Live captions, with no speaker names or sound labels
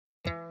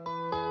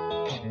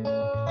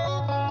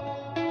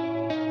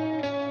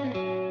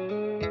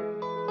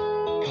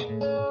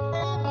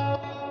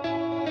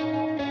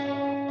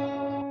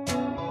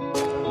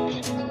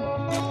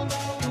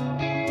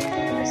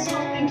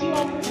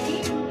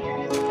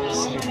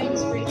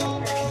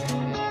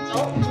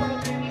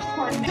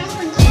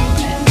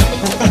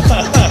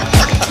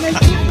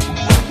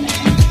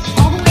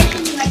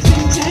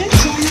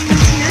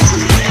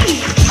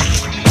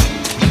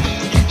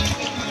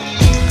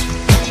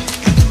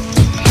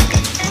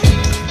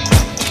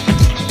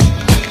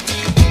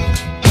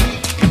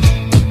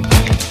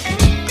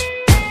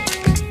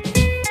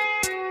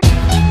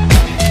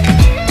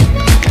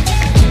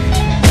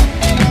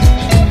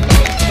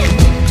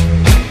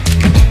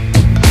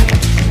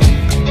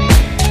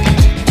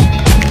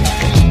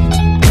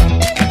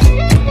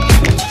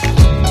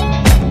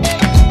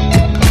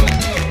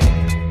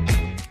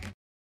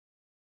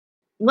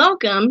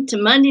Welcome to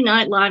Monday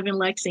Night Live in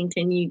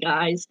Lexington, you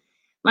guys.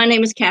 My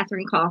name is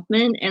Catherine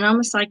Kaufman, and I'm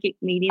a psychic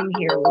medium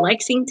here in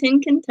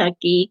Lexington,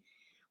 Kentucky.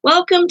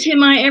 Welcome to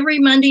my every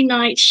Monday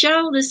night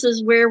show. This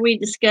is where we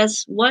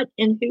discuss what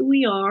and who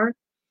we are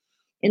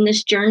in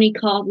this journey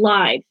called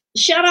life.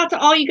 Shout out to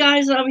all you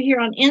guys over here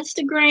on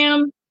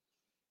Instagram,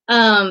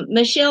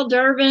 Michelle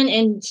Durbin,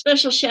 and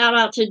special shout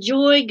out to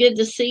Joy. Good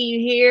to see you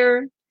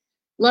here.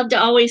 Love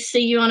to always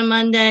see you on a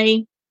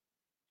Monday.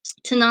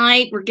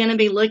 Tonight, we're going to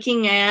be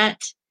looking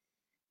at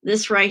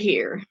this right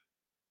here,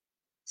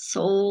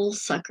 Soul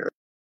Sucker.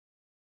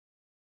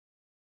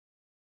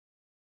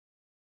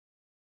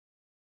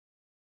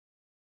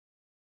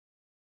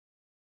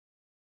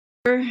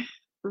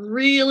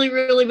 Really,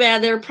 really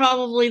bad. They're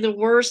probably the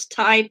worst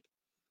type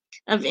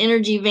of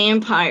energy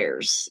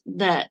vampires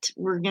that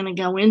we're going to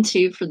go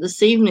into for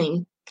this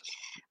evening.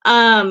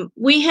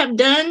 We have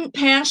done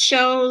past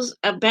shows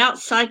about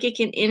psychic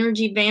and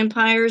energy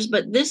vampires,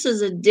 but this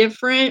is a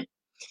different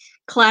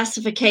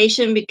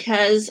classification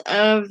because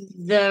of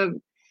the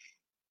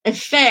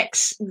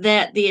effects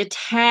that the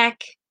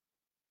attack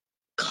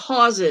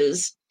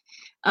causes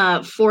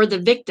for the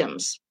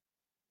victims.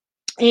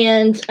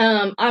 And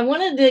I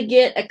wanted to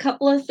get a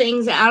couple of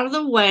things out of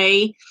the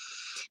way.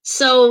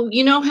 So,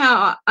 you know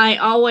how I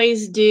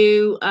always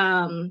do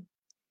Fun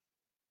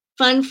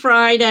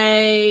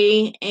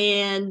Friday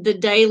and the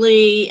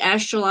daily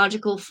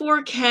astrological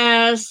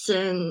forecasts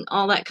and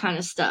all that kind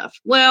of stuff.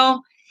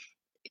 Well,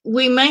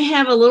 we may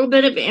have a little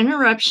bit of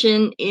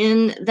interruption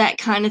in that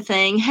kind of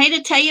thing. Hey,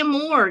 to tell you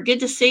more, good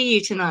to see you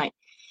tonight.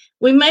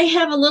 We may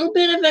have a little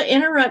bit of an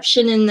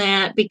interruption in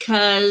that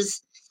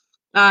because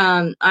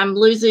I'm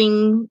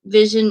losing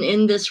vision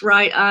in this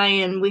right eye,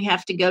 and we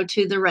have to go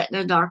to the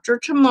retina doctor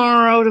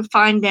tomorrow to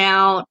find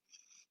out,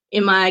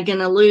 am I going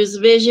to lose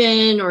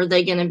vision, or are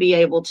they going to be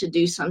able to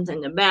do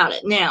something about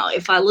it? Now,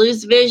 if I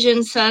lose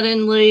vision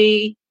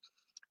suddenly,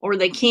 or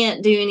they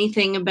can't do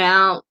anything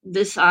about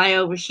this eye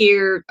over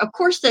here, of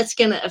course that's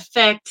going to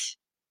affect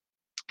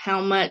how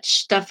much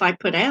stuff I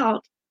put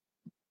out.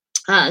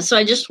 So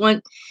I just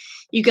want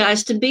you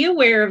guys to be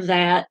aware of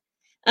that.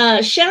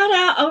 Shout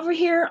out over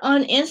here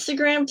on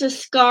Instagram to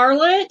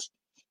Scarlett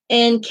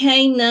and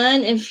Kay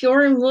Nunn and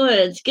Fiorin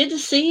Woods. Good to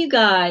see you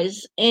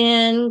guys.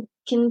 And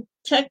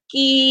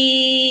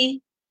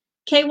Kentucky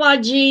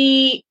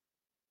KYG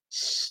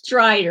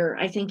Strider,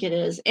 I think it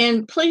is.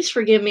 And please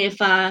forgive me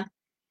if I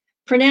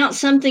pronounce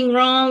something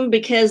wrong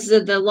because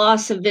of the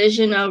loss of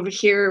vision over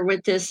here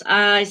with this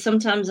eye.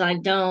 Sometimes I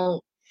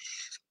don't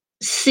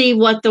see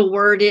what the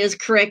word is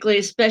correctly,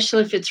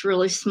 especially if it's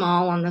really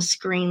small on the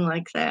screen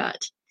like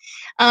that.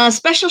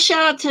 Special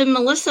shout out to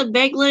Melissa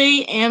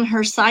Begley and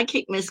her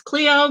sidekick, Miss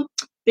Cleo.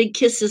 Big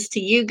kisses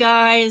to you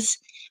guys.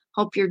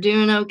 Hope you're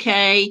doing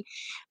okay.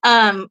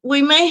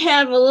 We may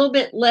have a little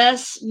bit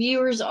less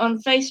viewers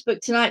on Facebook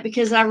tonight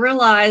because I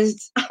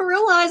realized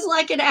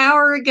like an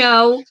hour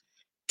ago,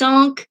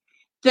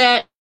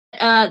 that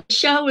the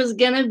show is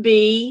going to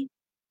be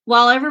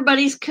while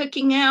everybody's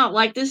cooking out.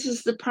 Like, this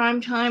is the prime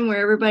time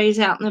where everybody's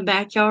out in the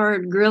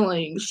backyard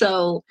grilling.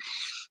 So,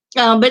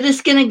 but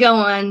it's going to go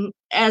on,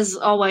 as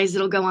always,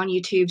 it'll go on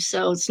YouTube.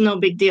 So it's no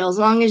big deal as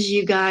long as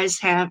you guys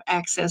have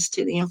access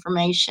to the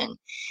information.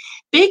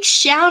 Big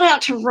shout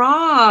out to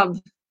Rob.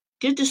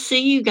 Good to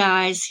see you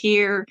guys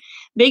here.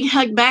 Big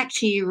hug back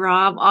to you,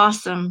 Rob.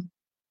 Awesome.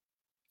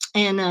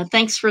 And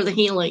thanks for the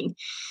healing.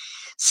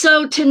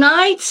 So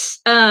tonight's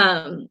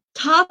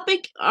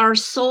topic are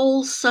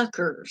soul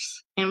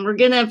suckers, and we're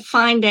going to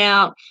find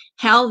out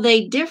how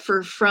they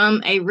differ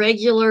from a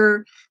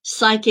regular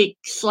psychic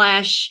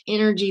 /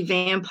 energy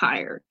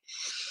vampire.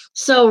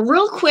 So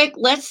real quick,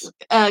 let's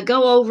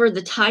go over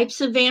the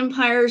types of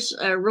vampires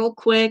real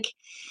quick.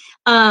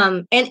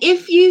 And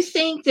if you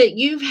think that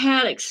you've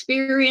had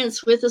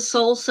experience with a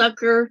soul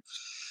sucker,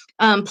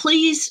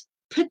 please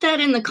put that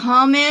in the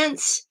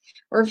comments.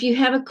 Or if you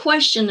have a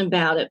question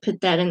about it,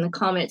 put that in the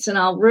comments, and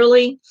I'll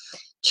really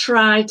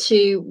try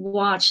to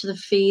watch the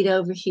feed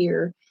over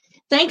here.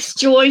 Thanks,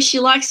 Joy. She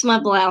likes my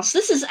blouse.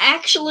 This is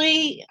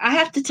actually, I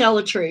have to tell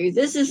the truth,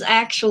 this is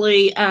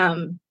actually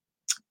a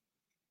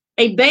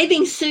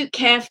bathing suit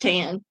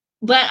caftan,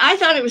 but I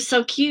thought it was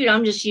so cute,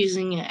 I'm just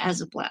using it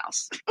as a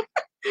blouse.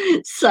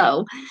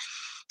 So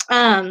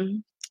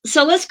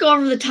let's go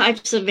over the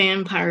types of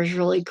vampires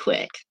really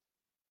quick.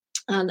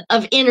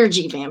 Of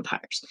energy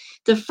vampires.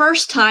 The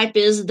first type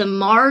is the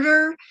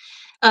martyr,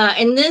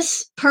 and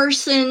this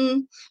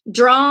person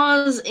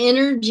draws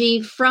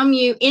energy from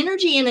you,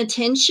 energy and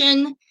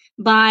attention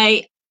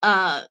by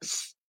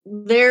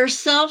their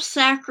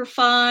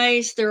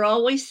self-sacrifice. They're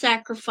always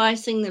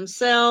sacrificing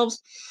themselves,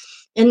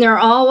 and they're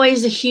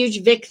always a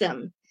huge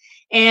victim.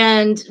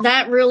 And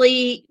that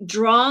really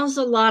draws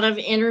a lot of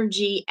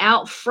energy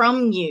out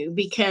from you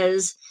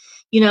because,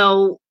 you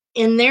know,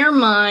 in their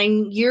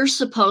mind, you're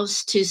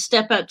supposed to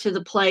step up to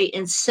the plate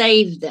and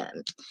save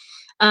them,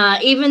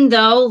 even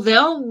though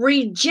they'll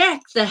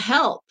reject the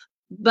help.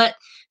 But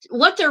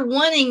what they're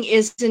wanting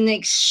is an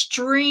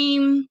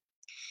extreme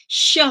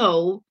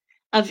show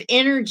of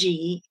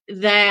energy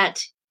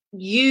that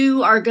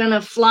you are going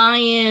to fly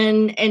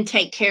in and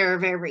take care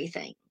of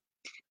everything.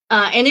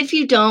 And if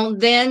you don't,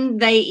 then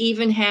they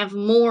even have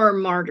more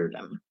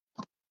martyrdom.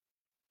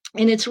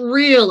 And it's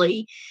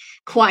really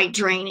quite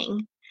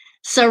draining.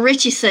 So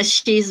Richie says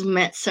she's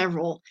met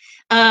several.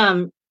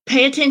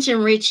 Pay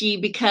attention, Richie,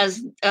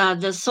 because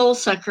the soul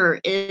sucker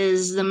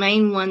is the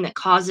main one that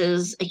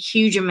causes a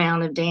huge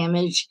amount of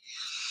damage.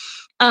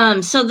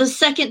 So the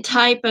second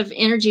type of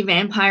energy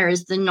vampire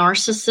is the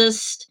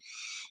narcissist,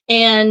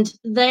 and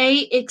they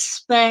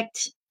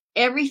expect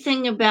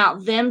everything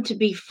about them to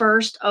be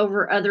first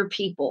over other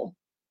people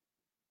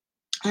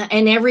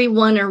and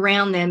everyone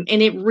around them.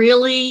 And it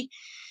really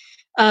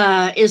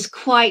is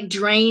quite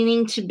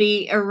draining to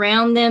be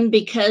around them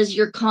because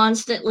you're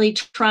constantly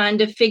trying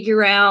to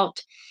figure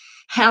out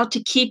how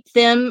to keep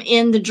them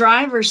in the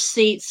driver's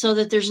seat so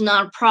that there's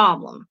not a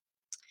problem.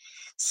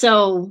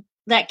 So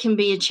that can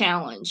be a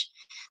challenge.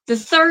 The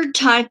third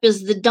type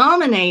is the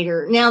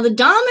dominator. Now, the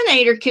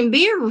dominator can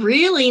be a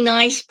really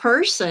nice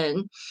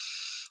person,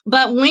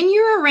 but when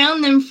you're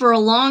around them for a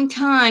long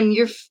time,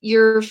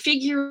 you're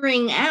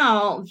figuring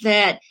out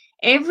that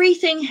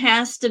everything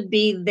has to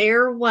be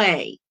their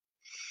way.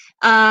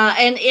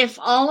 And if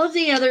all of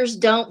the others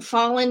don't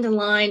fall into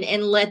line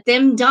and let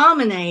them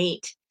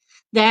dominate,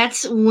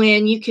 that's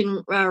when you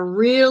can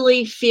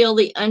really feel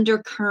the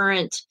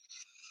undercurrent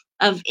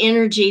of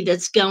energy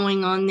that's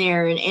going on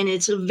there. And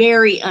it's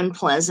very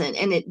unpleasant,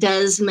 and it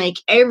does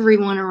make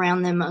everyone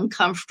around them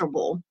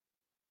uncomfortable.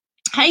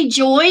 Hey,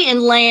 Joy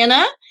and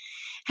Lana,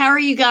 how are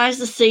you guys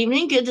this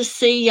evening? Good to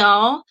see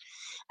y'all.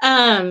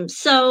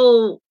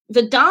 So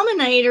the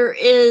dominator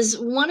is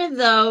one of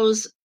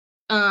those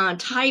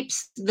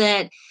types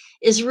that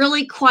is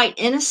really quite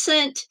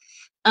innocent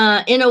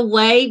in a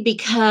way,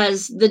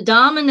 because the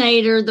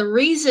dominator, the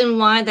reason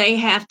why they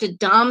have to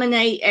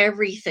dominate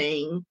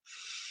everything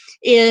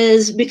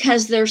is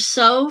because they're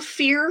so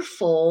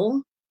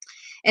fearful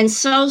and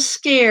so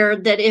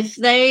scared that if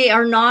they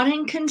are not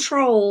in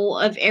control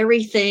of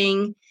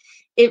everything,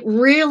 it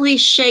really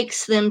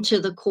shakes them to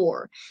the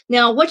core.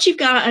 Now, what you've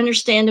got to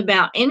understand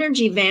about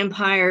energy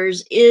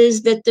vampires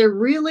is that they're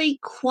really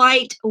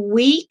quite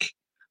weak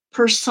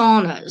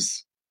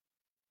personas.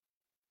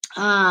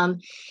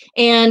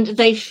 And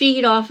they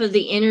feed off of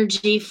the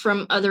energy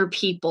from other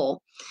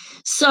people.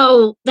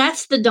 So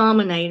that's the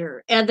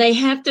dominator, and they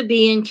have to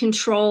be in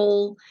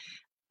control.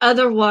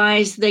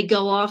 Otherwise, they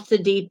go off the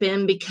deep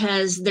end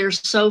because they're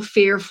so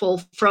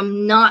fearful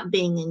from not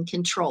being in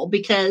control,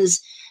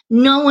 because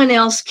no one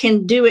else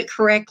can do it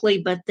correctly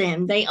but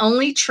them. They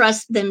only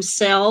trust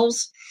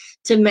themselves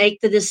to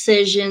make the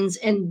decisions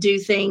and do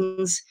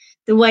things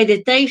the way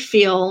that they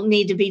feel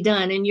need to be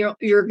done. And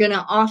you're going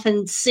to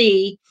often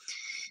see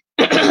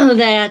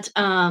that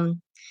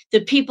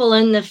the people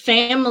in the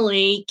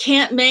family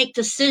can't make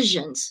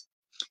decisions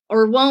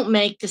or won't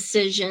make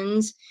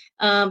decisions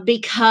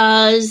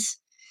because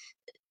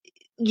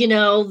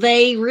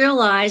they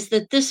realize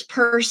that this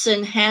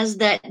person has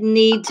that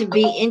need to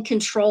be in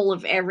control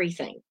of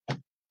everything.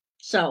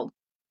 So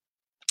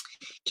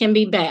can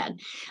be bad.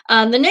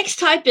 The next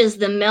type is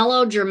the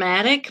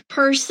melodramatic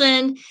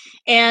person,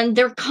 and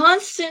they're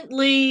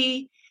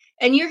constantly,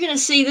 and you're going to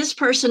see this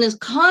person is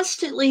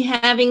constantly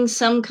having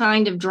some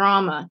kind of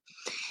drama,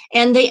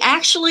 and they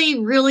actually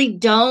really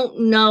don't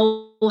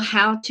know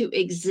how to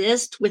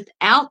exist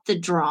without the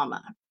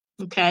drama.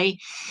 Okay.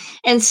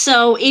 And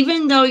so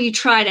even though you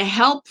try to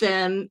help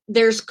them,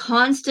 there's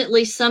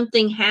constantly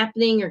something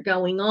happening or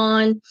going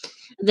on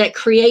that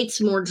creates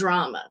more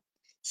drama.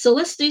 So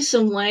let's do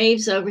some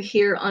waves over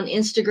here on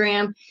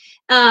Instagram.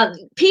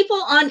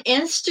 People on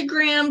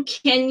Instagram,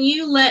 can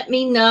you let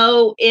me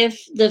know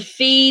if the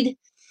feed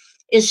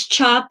is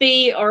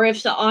choppy or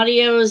if the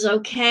audio is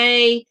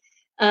okay?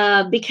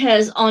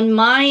 Because on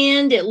my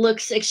end, it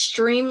looks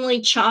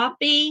extremely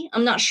choppy.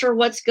 I'm not sure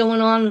what's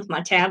going on with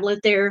my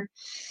tablet there.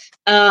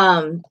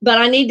 But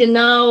I need to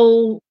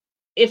know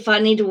if I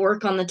need to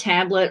work on the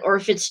tablet or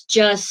if it's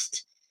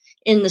just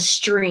in the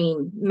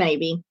stream,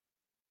 maybe.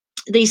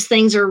 These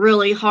things are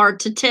really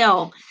hard to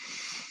tell.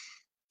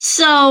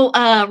 So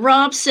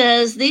Rob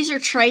says, these are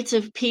traits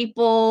of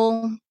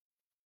people.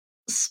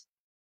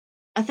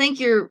 I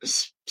think your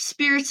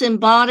spirits and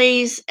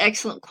bodies.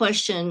 Excellent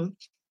question.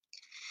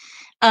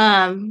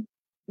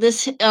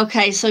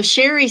 Okay, so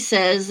Sherry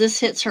says this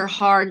hits her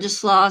hard.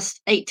 Just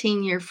lost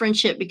 18-year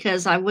friendship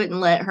because I wouldn't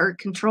let her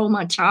control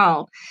my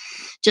child.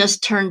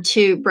 Just turned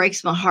 2,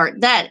 breaks my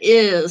heart. That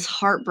is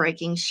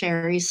heartbreaking,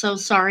 Sherry. So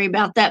sorry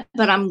about that,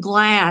 but I'm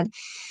glad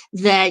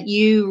that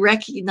you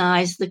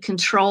recognize the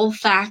control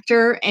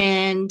factor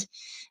and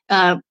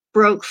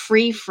broke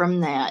free from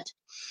that.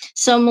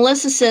 So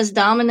Melissa says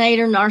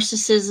dominator,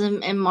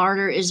 narcissism, and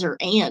martyr is her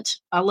aunt.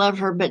 I love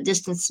her, but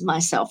distance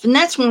myself. And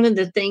that's one of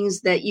the things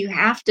that you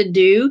have to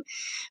do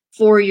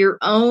for your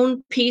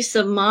own peace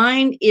of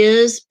mind,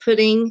 is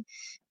putting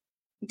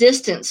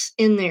distance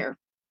in there.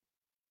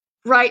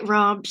 Right,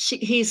 Rob?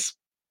 He's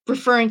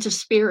referring to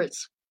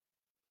spirits.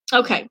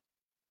 Okay.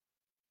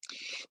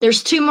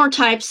 There's two more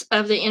types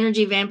of the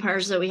energy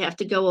vampires that we have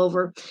to go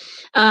over.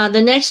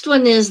 The next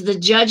one is the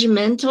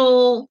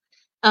judgmental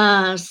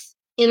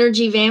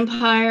energy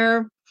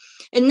vampire.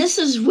 And this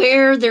is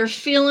where their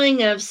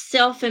feeling of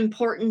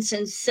self-importance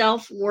and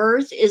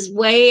self-worth is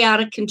way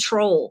out of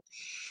control.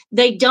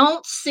 They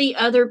don't see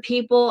other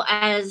people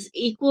as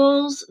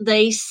equals.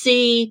 They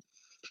see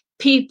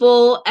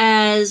people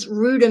as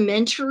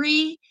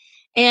rudimentary,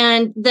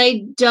 and they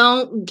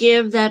don't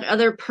give that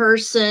other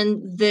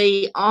person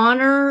the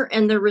honor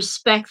and the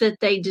respect that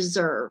they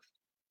deserve.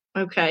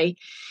 Okay.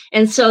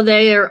 And so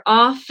they are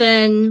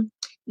often,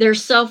 their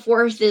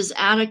self-worth is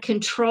out of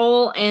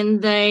control,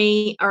 and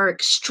they are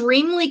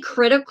extremely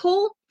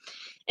critical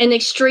and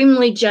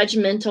extremely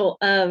judgmental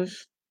of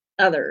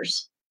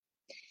others.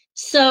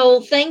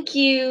 So thank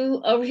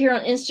you over here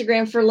on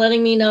Instagram for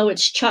letting me know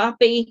it's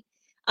choppy.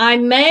 I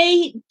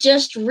may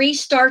just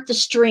restart the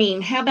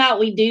stream. How about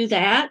we do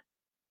that?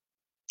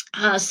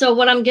 So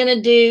what I'm going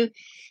to do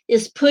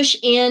is push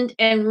end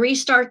and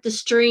restart the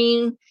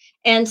stream.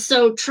 And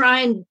so try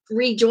and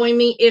rejoin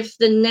me. If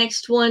the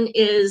next one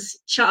is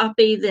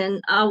choppy, then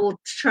I will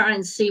try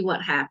and see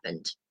what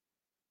happened.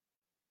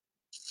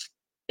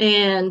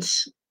 And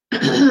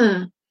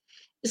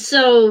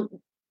so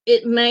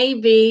it may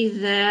be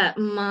that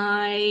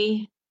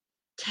my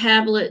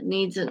tablet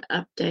needs an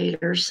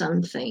update or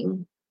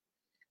something.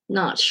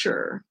 Not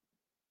sure.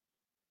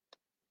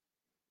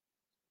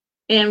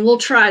 And we'll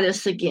try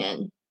this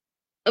again,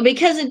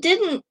 because it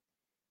didn't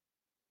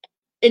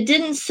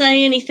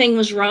say anything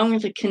was wrong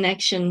with the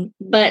connection,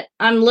 but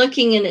I'm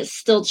looking and it's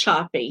still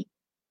choppy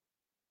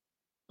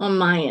on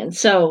my end.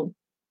 So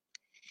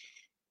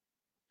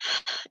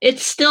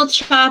it's still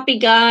choppy,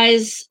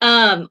 guys.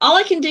 All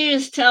I can do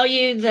is tell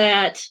you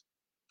that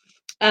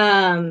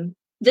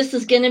this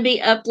is going to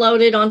be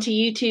uploaded onto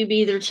YouTube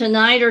either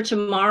tonight or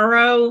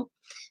tomorrow.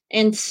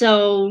 And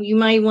so you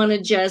might want to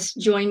just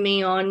join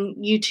me on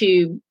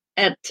YouTube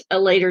at a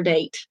later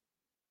date,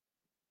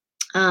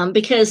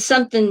 because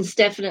something's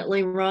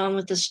definitely wrong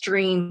with the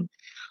stream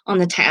on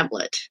the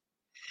tablet.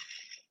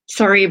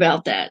 Sorry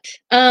about that.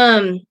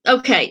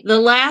 Okay, the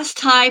last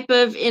type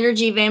of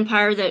energy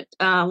vampire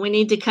that we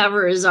need to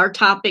cover is our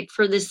topic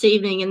for this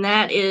evening, and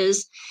that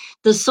is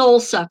the soul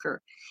sucker,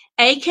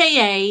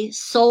 aka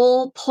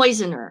soul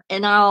poisoner.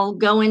 And I'll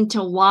go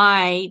into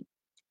why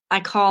I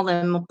call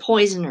them a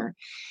poisoner.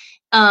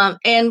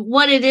 And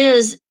what it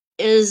is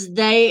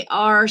they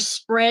are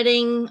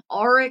spreading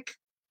auric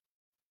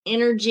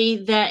energy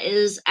that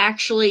is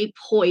actually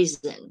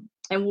poison.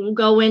 And we'll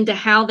go into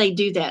how they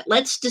do that.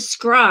 Let's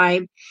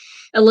describe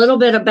a little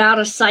bit about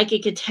a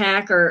psychic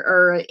attack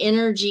or an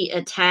energy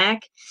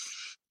attack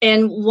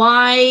and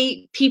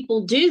why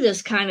people do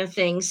this kind of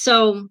thing.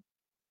 So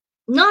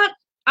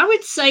I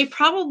would say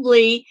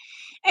probably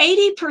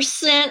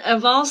 80%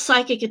 of all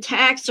psychic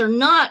attacks are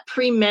not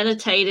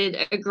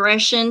premeditated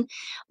aggression,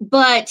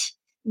 but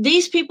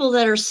these people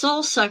that are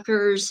soul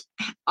suckers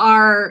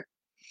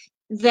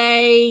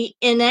they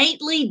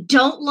innately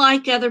don't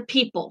like other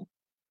people.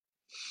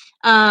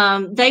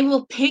 They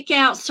will pick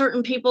out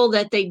certain people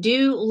that they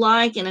do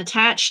like and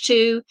attach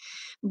to,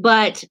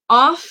 but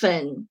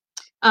often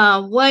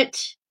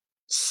what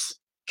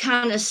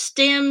kind of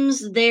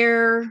stems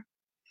their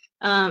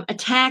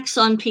attacks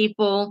on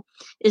people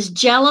is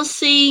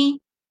jealousy,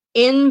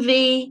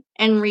 envy,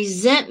 and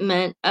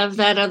resentment of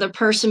that other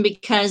person,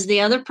 because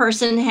the other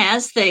person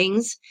has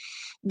things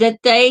that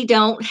they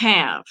don't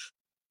have.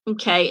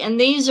 Okay, and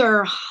these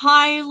are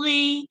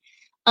highly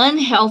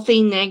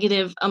unhealthy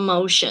negative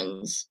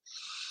emotions.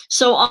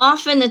 So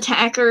often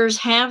attackers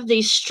have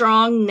these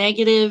strong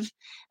negative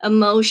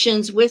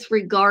emotions with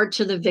regard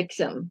to the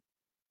victim.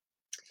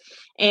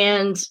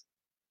 And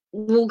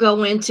we'll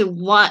go into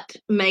what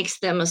makes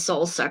them a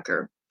soul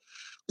sucker.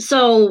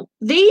 So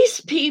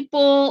these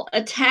people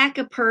attack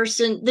a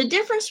person. The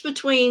difference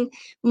between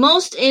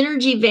most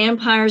energy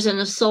vampires and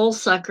a soul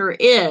sucker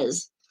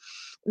is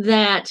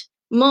that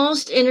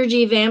most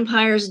energy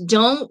vampires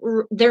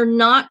they're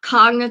not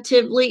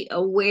cognitively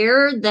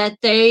aware that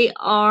they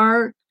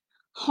are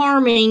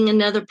harming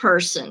another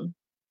person.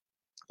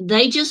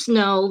 They just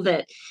know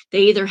that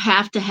they either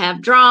have to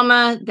have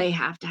drama, they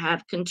have to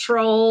have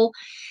control,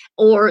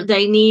 or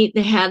they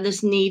have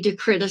this need to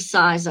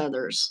criticize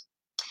others.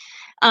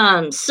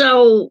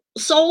 So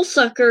soul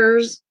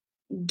suckers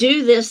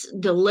do this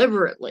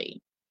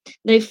deliberately.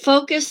 They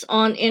focus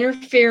on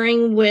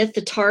interfering with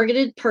the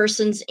targeted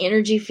person's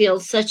energy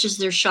field, such as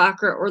their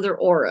chakra or their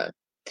aura.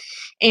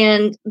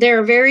 And there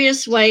are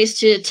various ways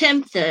to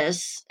attempt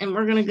this, and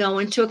we're going to go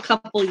into a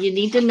couple you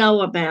need to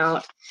know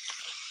about.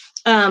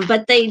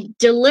 But they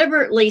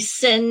deliberately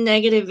send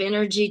negative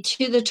energy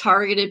to the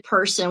targeted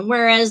person,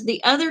 whereas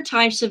the other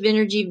types of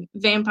energy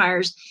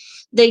vampires,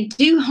 they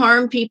do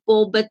harm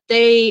people, but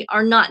they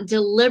are not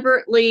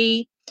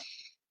deliberately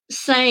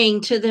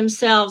saying to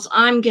themselves,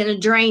 I'm going to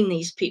drain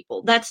these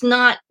people. That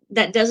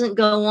doesn't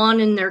go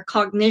on in their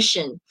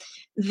cognition.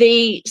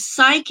 The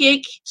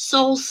psychic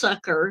soul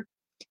sucker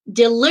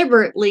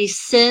deliberately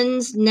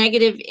sends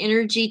negative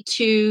energy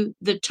to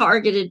the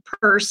targeted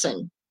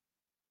person.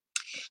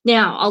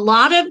 Now, a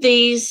lot of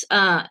these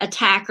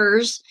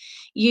attackers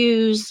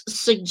use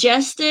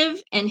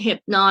suggestive and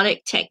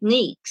hypnotic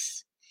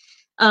techniques.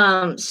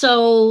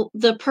 So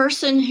the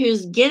person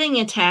who's getting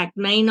attacked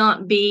may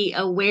not be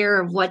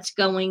aware of what's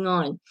going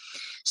on.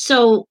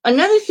 So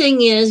another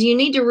thing is you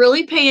need to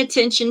really pay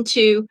attention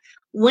to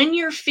when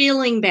you're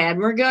feeling bad.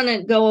 We're going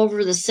to go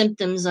over the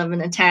symptoms of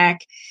an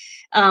attack,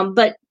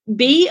 but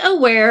be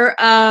aware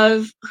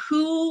of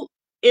who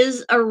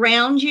is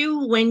around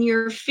you when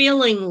you're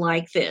feeling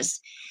like this,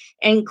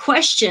 and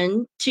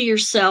question to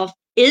yourself,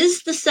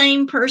 is the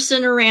same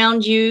person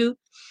around you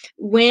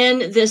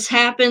when this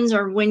happens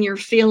or when you're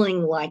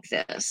feeling like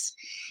this?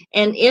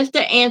 And if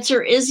the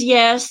answer is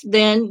yes,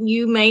 then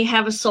you may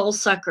have a soul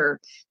sucker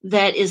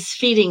that is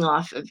feeding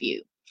off of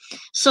you.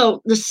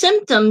 So the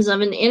symptoms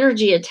of an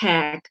energy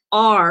attack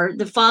are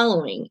the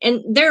following,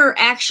 and there are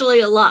actually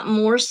a lot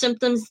more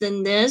symptoms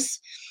than this,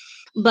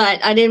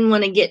 but I didn't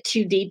want to get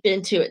too deep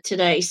into it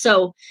today.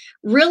 So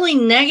really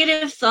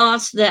negative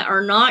thoughts that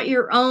are not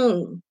your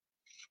own.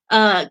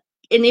 And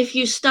if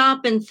you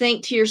stop and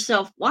think to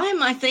yourself, why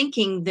am I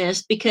thinking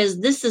this?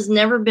 Because this has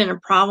never been a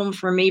problem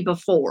for me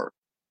before.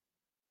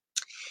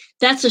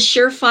 That's a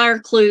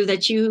surefire clue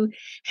that you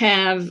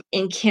have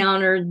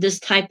encountered this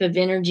type of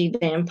energy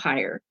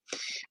vampire.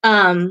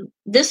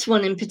 This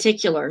one in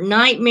particular,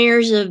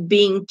 nightmares of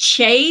being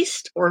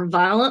chased or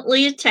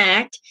violently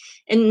attacked.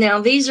 And now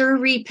these are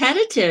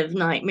repetitive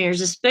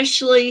nightmares,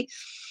 especially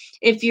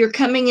if you're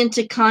coming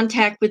into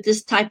contact with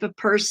this type of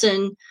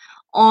person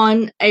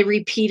on a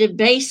repeated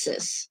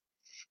basis.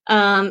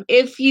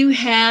 If you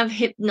have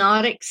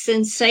hypnotic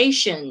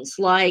sensations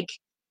like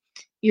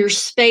you're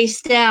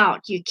spaced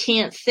out, you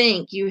can't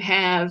think, you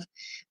have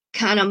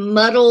kind of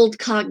muddled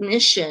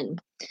cognition.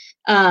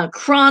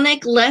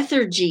 Chronic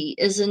lethargy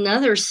is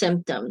another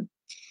symptom.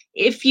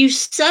 If you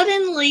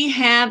suddenly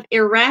have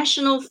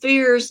irrational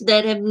fears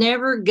that have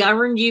never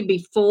governed you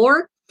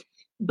before,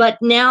 but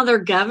now they're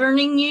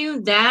governing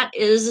you, that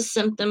is a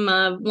symptom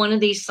of one of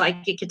these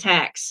psychic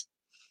attacks.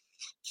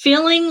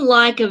 Feeling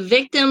like a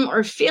victim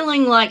or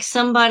feeling like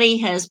somebody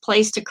has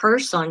placed a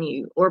curse on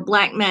you or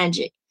black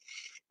magic,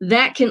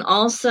 that can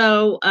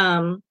also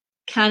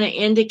kind of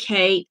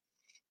indicate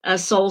a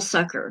soul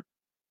sucker.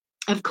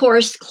 Of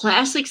course,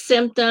 classic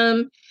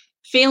symptom,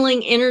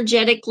 feeling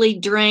energetically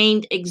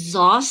drained,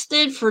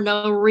 exhausted for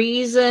no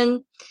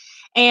reason.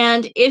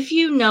 And if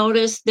you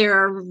notice, there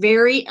are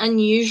very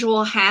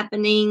unusual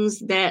happenings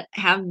that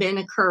have been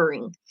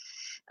occurring,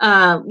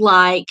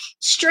 like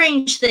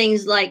strange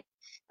things. Like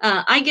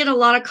I get a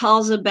lot of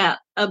calls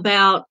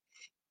about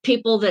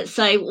people that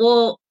say,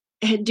 well,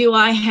 do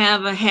I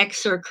have a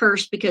hex or a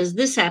curse because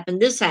this happened,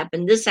 this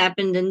happened, this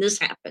happened, and this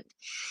happened?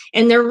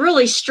 And they're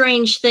really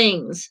strange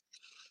things.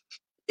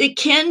 It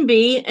can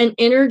be an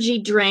energy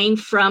drain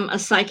from a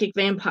psychic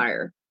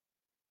vampire,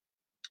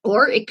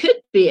 or it could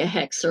be a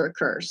hex or a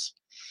curse.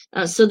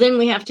 So then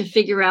we have to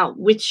figure out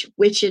which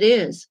it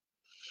is.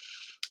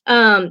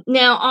 Now,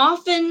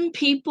 often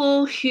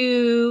people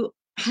who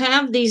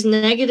have these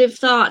negative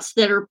thoughts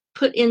that are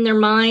put in their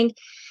mind,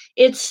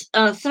 it's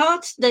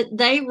thoughts that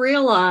they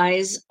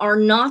realize are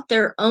not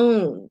their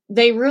own.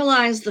 They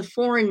realize the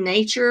foreign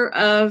nature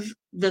of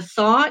the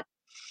thought,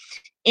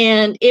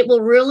 and it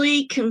will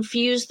really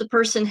confuse the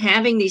person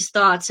having these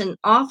thoughts. And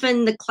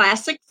often the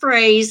classic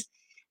phrase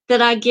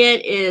that I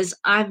get is,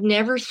 I've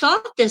never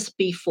thought this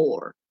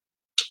before.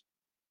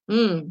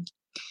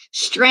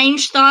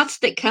 Strange thoughts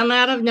that come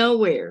out of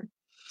nowhere.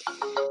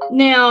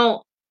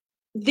 Now,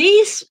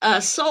 these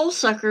soul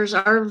suckers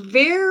are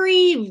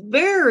very,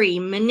 very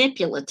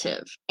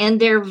manipulative, and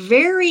they're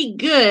very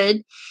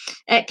good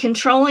at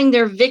controlling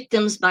their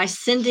victims by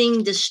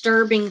sending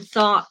disturbing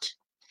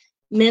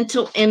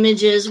mental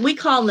images. We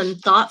call them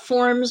thought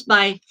forms,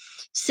 by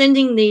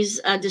sending these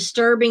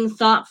disturbing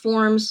thought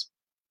forms.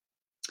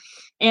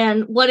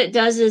 And what it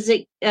does is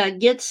it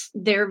gets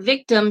their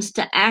victims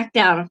to act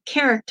out of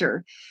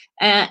character,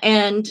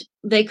 and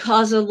they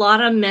cause a lot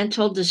of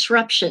mental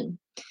disruption.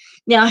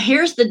 Now,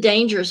 here's the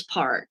dangerous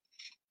part,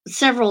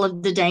 several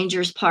of the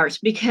dangerous parts,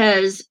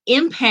 because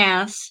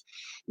empaths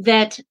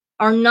that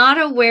are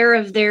not aware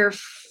of their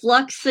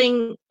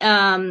fluxing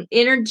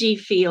energy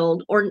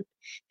field, or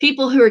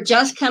people who are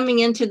just coming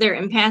into their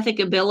empathic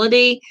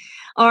ability,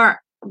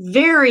 are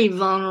very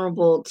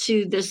vulnerable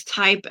to this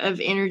type of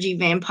energy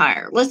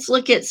vampire. Let's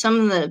look at some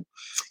of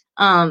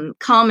the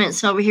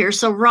comments over here.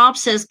 So Rob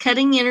says,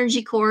 cutting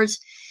energy cords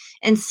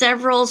and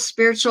several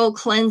spiritual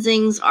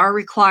cleansings are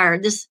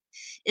required. This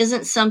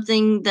isn't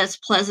something that's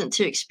pleasant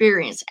to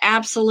experience.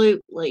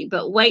 Absolutely.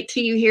 But wait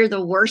till you hear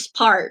the worst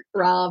part,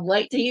 Rob.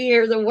 Wait till you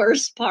hear the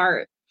worst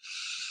part.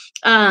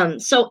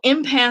 So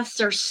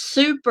empaths are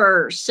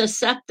super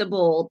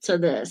susceptible to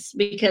this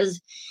because,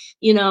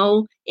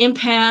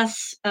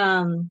 empaths,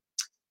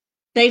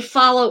 they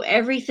follow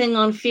everything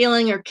on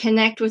feeling or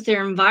connect with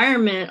their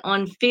environment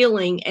on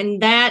feeling.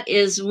 And that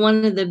is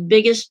one of the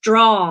biggest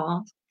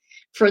draws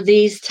for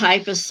these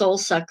type of soul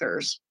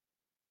suckers.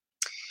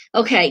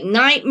 Okay,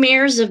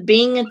 nightmares of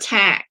being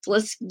attacked.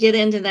 Let's get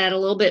into that a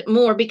little bit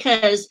more,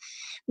 because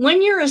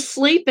When you're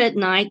asleep at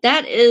night,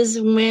 that is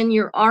when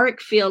your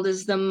auric field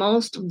is the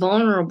most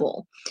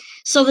vulnerable.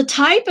 So the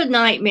type of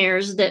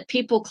nightmares that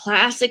people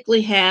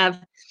classically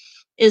have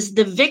is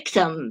the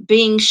victim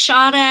being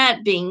shot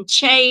at, being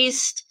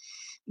chased,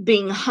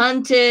 being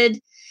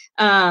hunted,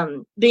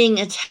 being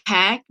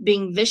attacked,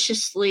 being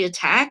viciously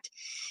attacked.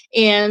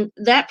 And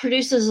that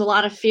produces a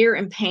lot of fear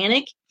and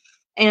panic.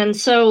 And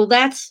so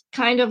that's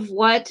kind of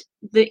what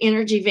the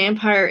energy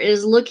vampire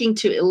is looking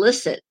to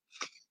elicit.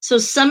 So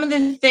some of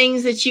the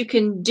things that you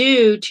can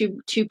do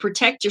to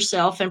protect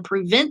yourself and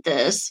prevent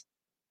this.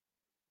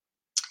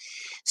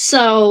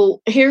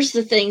 So here's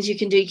the things you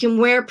can do. You can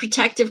wear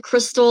protective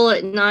crystal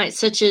at night,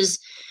 such as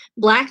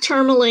black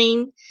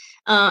tourmaline,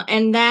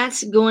 and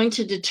that's going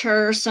to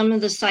deter some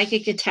of the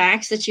psychic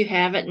attacks that you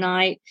have at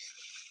night.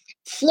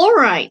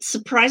 Fluorite,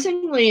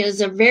 surprisingly,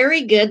 is a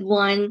very good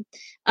one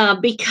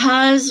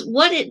because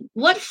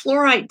what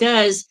fluorite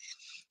does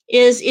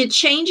is it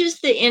changes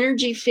the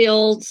energy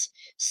fields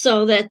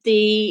so that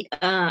the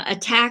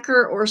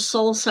attacker or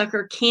soul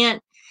sucker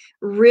can't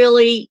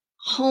really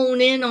hone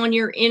in on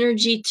your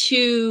energy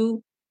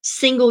to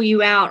single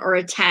you out or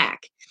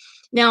attack.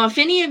 Now, if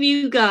any of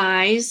you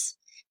guys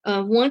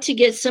want to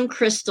get some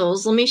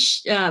crystals, let me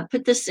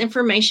put this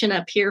information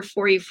up here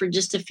for you for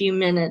just a few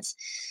minutes.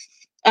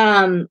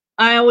 I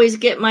always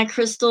get my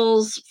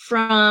crystals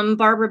from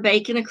Barbara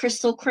Bacon, A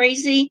Crystal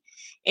Crazy,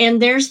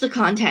 and there's the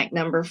contact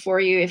number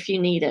for you if you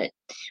need it.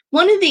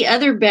 One of the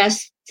other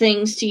best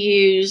things to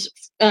use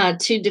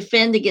to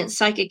defend against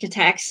psychic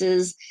attacks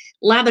is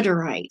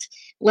labradorite.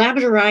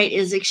 Labradorite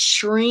is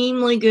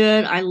extremely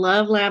good. I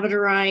love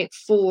labradorite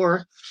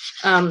for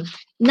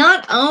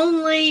not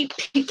only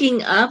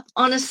picking up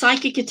on a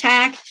psychic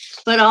attack,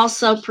 but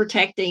also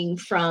protecting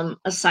from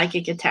a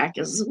psychic attack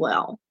as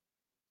well.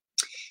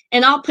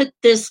 And I'll put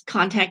this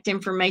contact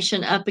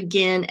information up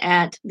again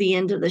at the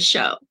end of the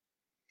show.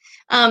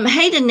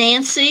 Hey to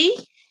Nancy.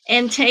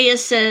 And Taya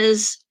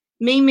says,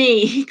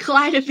 Mimi,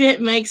 quite a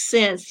bit makes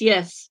sense.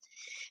 Yes.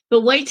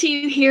 But wait till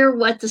you hear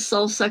what the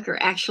soul sucker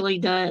actually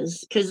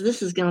does, because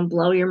this is going to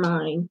blow your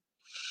mind.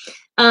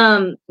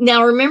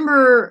 Now,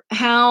 remember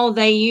how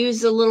they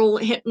use a little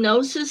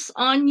hypnosis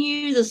on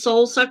you, the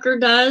soul sucker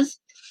does?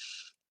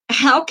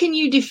 How can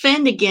you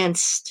defend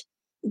against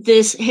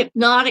this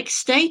hypnotic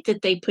state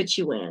that they put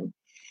you in?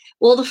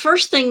 Well, the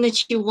first thing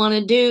that you want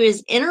to do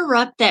is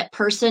interrupt that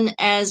person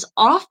as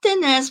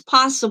often as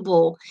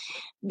possible,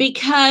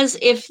 because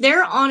if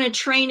they're on a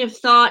train of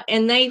thought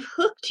and they've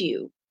hooked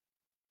you,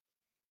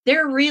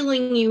 they're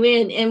reeling you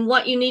in, and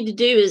what you need to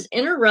do is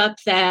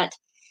interrupt that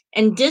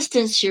and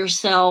distance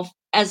yourself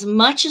as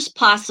much as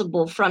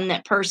possible from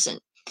that person.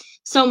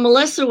 So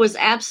Melissa was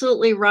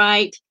absolutely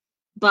right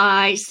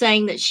by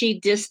saying that she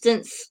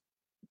distances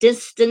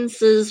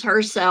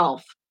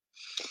herself.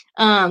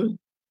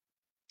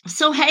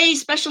 So, hey,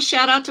 special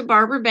shout out to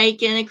Barbara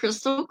Bacon and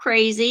Crystal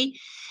Crazy.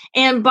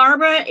 And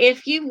Barbara,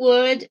 if you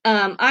would,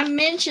 I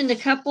mentioned a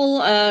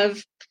couple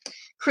of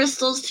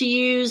crystals to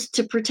use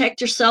to protect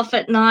yourself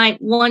at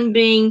night. One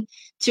being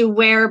to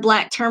wear a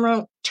black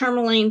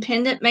tourmaline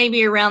pendant,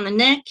 maybe around the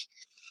neck.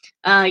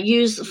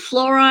 Use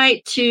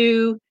fluorite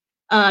to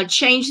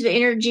change the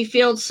energy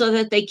field so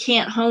that they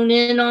can't hone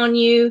in on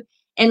you.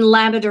 And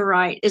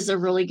labradorite is a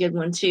really good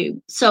one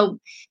too. So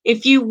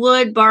if you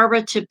would,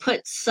 Barbara, to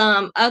put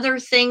some other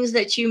things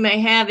that you may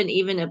have and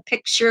even a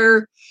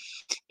picture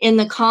in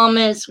the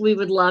comments, we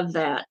would love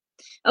that.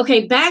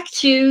 Okay, back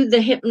to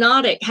the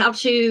hypnotic, how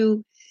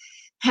to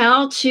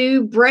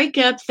break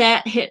up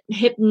that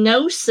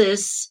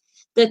hypnosis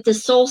that the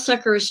soul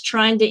sucker is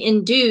trying to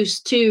induce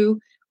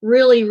to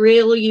really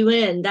reel you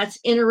in. That's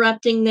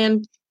interrupting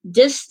them,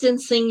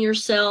 distancing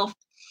yourself.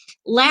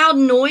 Loud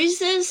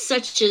noises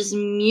such as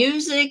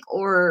music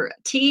or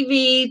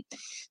TV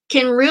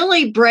can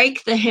really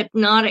break the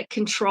hypnotic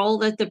control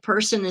that the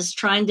person is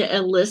trying to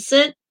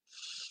elicit.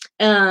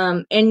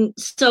 And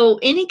so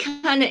any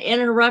kind of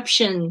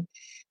interruption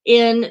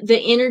in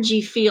the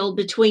energy field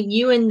between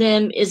you and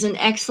them is an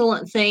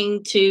excellent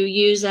thing to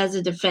use as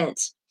a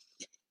defense.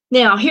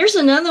 Now, here's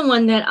another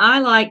one that I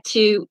like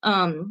to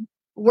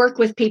work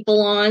with people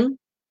on,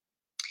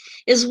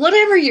 is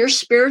whatever your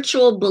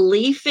spiritual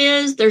belief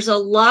is, there's a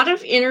lot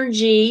of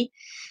energy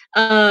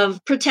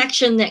of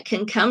protection that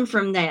can come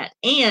from that.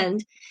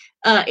 And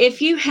if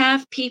you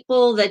have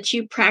people that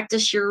you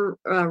practice your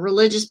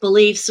religious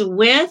beliefs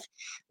with,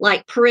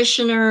 like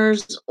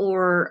parishioners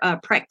or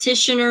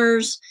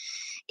practitioners,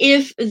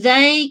 if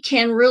they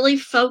can really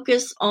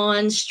focus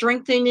on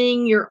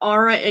strengthening your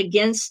aura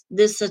against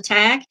this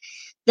attack,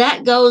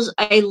 that goes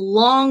a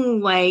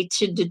long way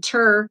to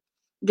deter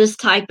this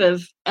type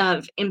of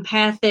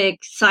empathic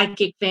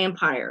psychic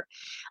vampire.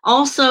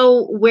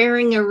 Also,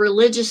 wearing a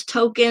religious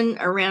token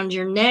around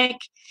your neck,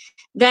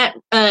 that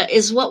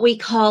is what we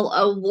call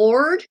a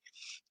ward.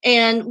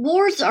 And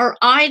wards are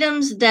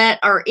items that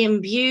are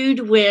imbued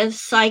with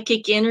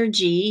psychic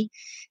energy,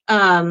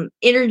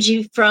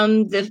 energy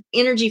from the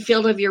energy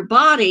field of your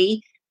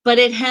body, but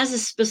it has a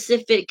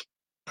specific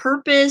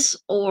purpose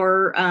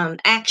or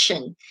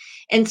action.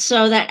 And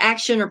so that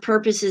action or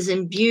purpose is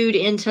imbued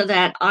into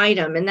that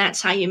item, and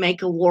that's how you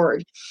make a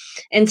ward.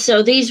 And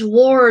so these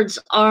wards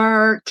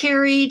are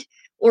carried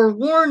or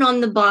worn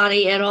on the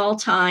body at all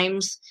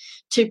times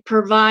to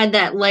provide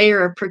that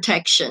layer of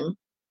protection.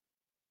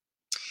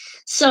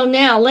 So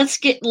now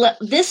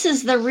this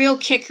is the real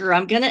kicker.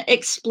 I'm going to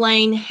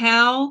explain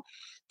how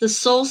the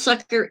soul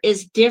sucker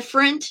is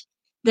different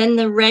than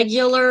the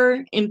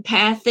regular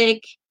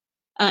empathic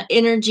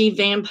energy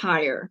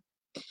vampire.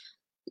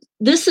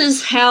 This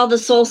is how the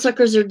soul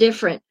suckers are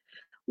different.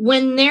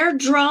 When they're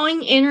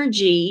drawing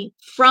energy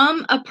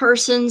from a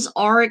person's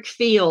auric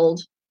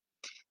field,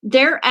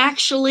 they're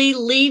actually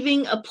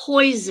leaving a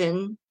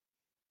poison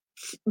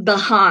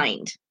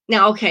behind.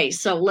 Now, okay,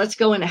 so let's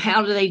go into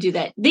how do they do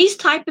that. These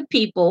type of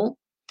people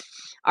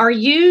are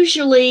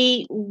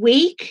usually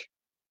weak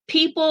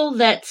people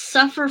that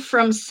suffer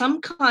from some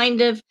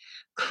kind of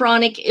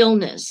chronic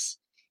illness,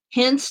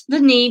 hence the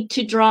need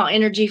to draw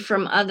energy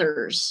from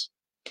others.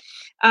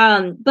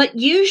 But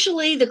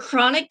usually the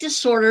chronic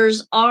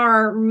disorders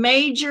are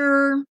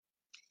major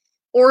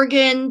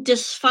organ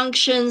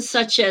dysfunctions,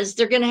 such as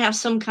they're going to have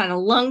some kind of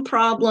lung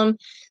problem,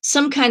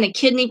 some kind of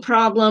kidney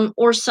problem,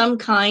 or some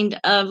kind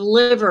of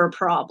liver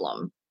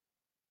problem.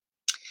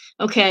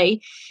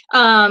 Okay,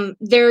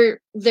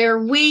 they're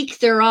weak.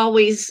 They're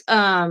always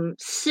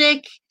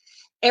sick.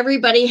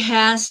 Everybody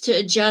has to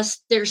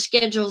adjust their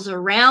schedules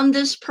around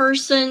this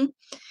person.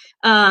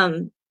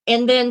 And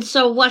then,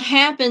 so what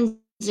happens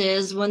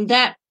is when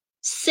that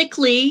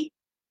sickly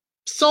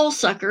soul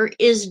sucker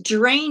is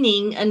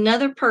draining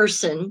another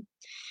person,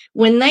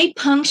 when they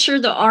puncture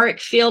the auric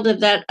field of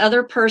that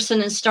other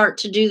person and start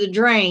to do the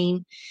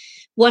drain,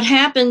 what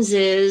happens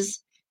is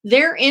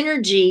their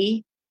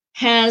energy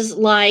has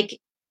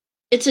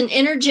it's an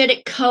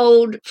energetic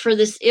code for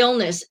this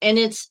illness, and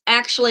it's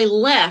actually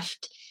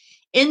left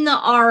in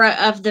the aura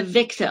of the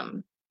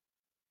victim.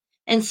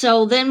 And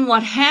so then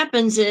what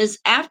happens is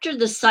after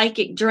the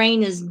psychic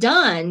drain is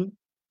done,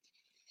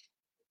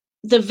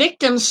 the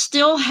victim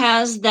still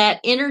has that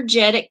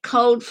energetic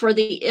code for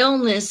the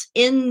illness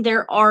in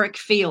their auric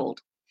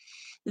field.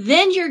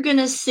 Then you're going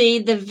to see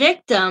the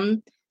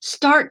victim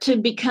start to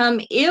become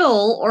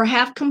ill or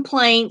have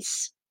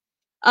complaints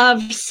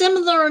of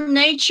similar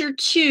nature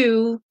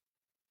to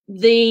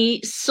the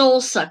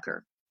soul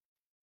sucker.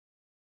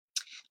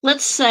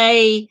 Let's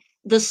say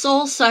the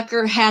soul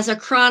sucker has a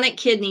chronic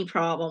kidney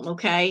problem,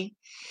 okay?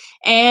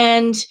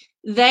 And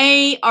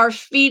they are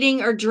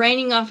feeding or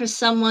draining off of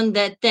someone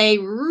that they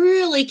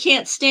really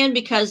can't stand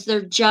because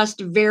they're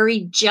just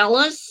very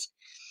jealous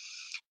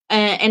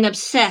and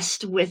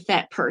obsessed with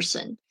that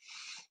person.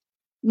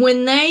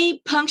 When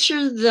they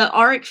puncture the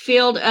auric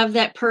field of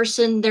that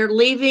person, they're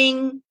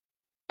leaving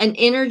an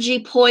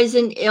energy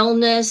poison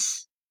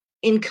illness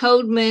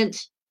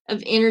encodement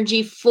of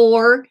energy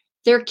for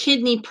their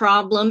kidney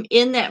problem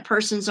in that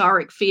person's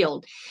auric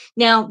field.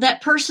 Now,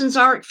 that person's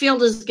auric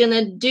field is going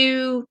to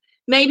do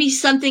maybe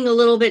something a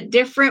little bit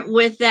different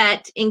with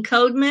that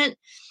encodement,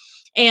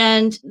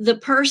 and the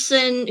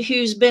person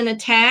who's been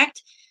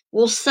attacked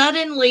will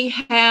suddenly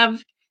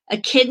have a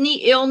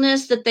kidney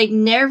illness that they've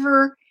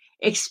never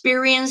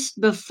experienced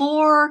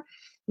before.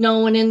 No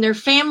one in their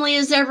family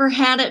has ever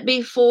had it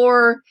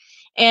before,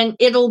 and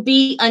it'll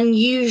be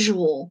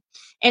unusual.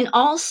 And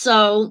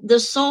also, the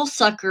soul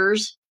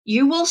suckers,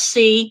 you will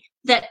see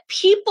that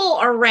people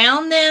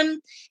around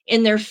them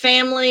in their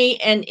family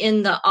and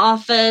in the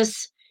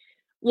office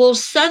will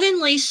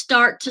suddenly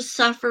start to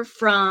suffer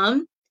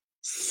from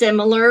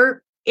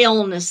similar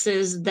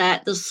illnesses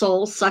that the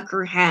soul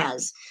sucker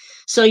has.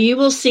 So you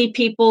will see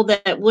people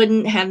that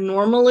wouldn't have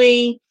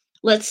normally,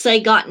 let's say,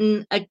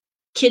 gotten a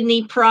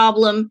kidney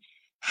problem,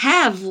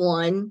 have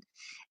one,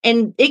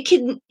 and it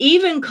can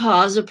even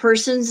cause a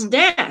person's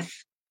death.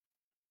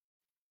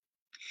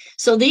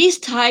 So these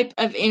type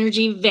of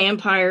energy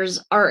vampires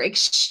are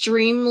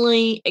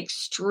extremely,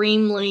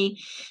 extremely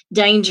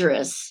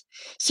dangerous.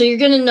 So you're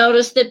going to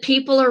notice that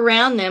people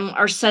around them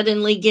are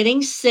suddenly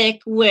getting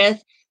sick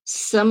with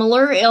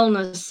similar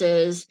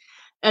illnesses.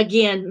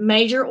 Again,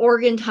 major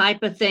organ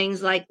type of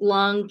things like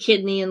lung,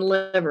 kidney, and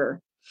liver.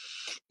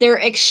 They're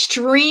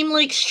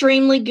extremely,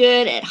 extremely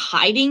good at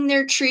hiding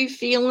their true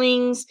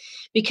feelings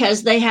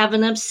because they have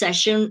an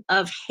obsession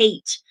of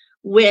hate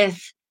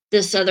with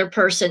this other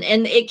person.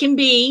 And it can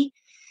be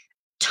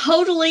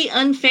totally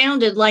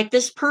unfounded. Like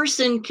this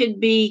person could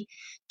be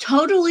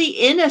totally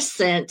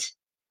innocent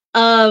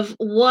of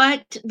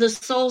what the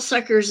soul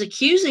sucker is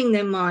accusing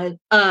them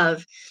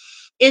of.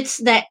 It's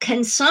that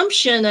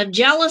consumption of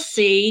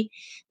jealousy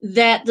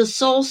that the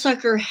soul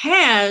sucker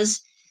has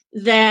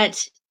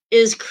that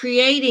is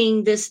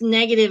creating this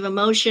negative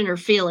emotion or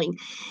feeling.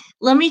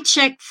 Let me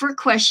check for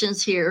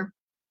questions here.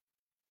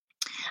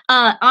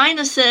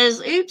 Ina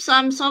says, oops,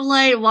 I'm so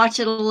late. Watch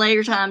it at a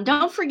later time.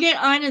 Don't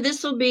forget, Ina,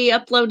 this will be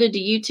uploaded to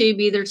YouTube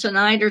either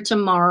tonight or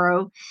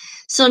tomorrow.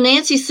 So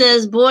Nancy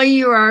says, boy,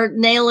 you are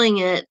nailing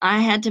it. I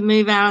had to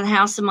move out of the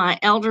house and my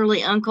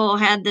elderly uncle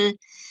had the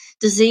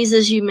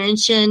diseases you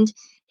mentioned.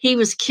 he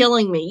was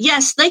killing me.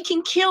 Yes, they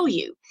can kill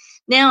you.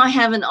 Now I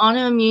have an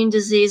autoimmune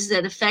disease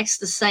that affects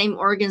the same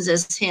organs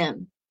as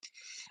him.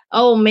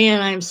 Oh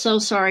man, I'm so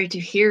sorry to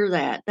hear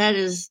that. That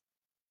is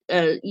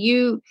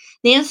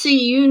Nancy,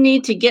 you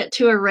need to get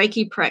to a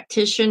Reiki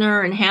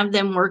practitioner and have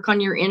them work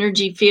on your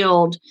energy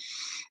field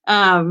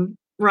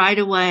right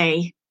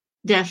away.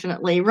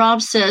 Definitely.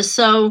 Rob says,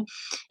 so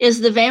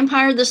is the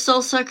vampire the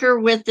soul sucker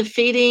with the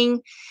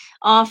feeding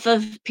off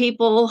of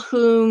people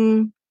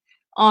whom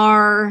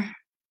are,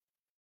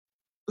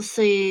 let's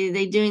see,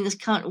 they doing this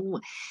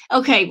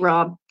okay,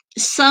 Rob,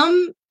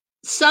 some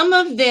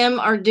of them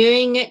are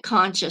doing it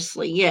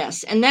consciously,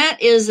 yes, and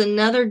that is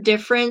another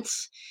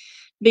difference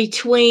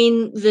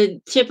between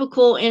the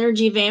typical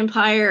energy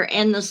vampire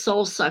and the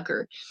soul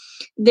sucker.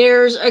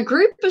 There's a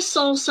group of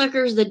soul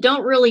suckers that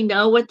don't really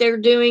know what they're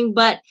doing,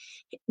 but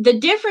the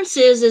difference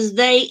is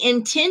they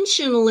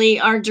intentionally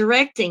are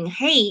directing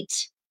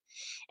hate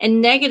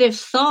and negative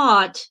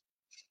thought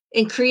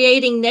and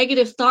creating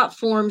negative thought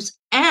forms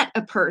at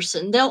a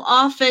person. They'll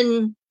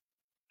often,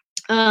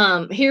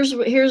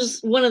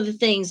 here's one of the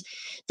things,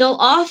 they'll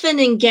often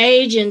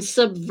engage in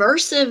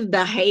subversive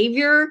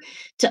behavior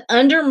to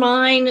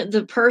undermine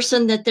the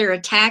person that they're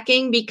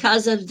attacking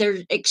because of their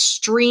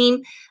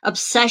extreme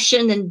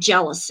obsession and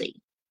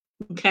jealousy.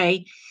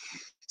 Okay.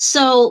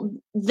 So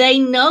they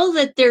know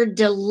that they're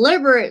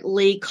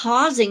deliberately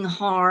causing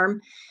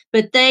harm,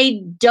 but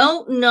they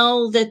don't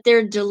know that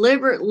they're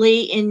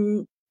deliberately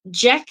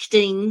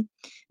injecting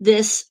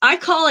this. I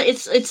call it,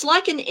 it's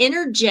like an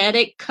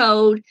energetic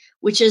code,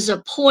 which is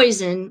a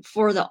poison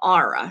for the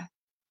aura.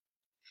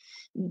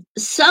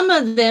 Some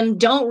of them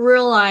don't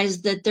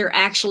realize that they're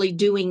actually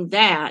doing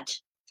that,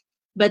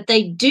 but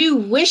they do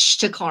wish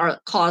to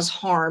cause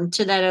harm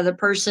to that other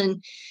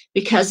person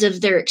because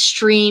of their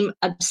extreme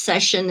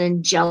obsession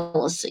and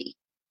jealousy.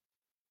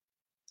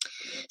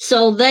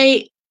 So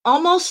they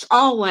almost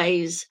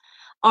always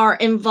are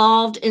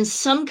involved in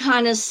some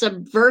kind of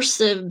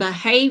subversive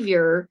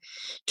behavior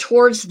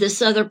towards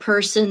this other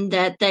person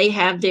that they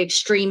have the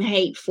extreme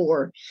hate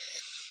for.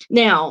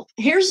 Now,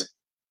 here's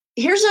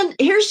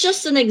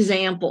just an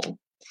example.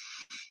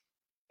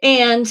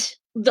 And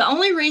the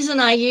only reason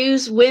I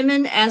use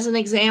women as an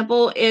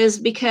example is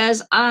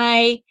because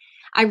I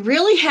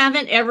really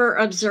haven't ever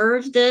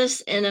observed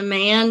this in a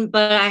man,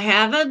 but I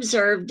have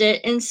observed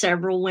it in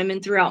several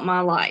women throughout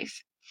my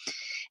life.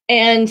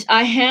 And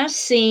I have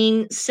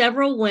seen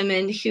several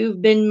women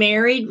who've been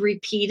married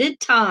repeated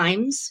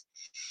times.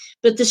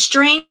 But the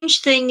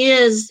strange thing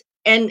is,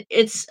 and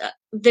it's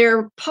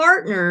their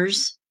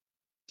partners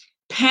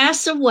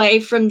pass away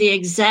from the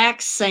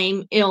exact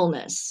same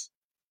illness,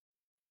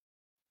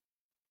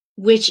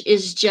 which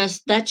is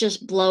that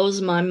just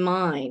blows my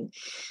mind.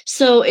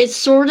 So it's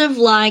sort of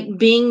like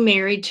being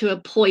married to a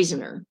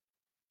poisoner.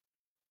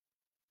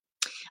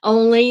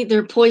 Only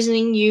they're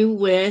poisoning you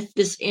with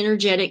this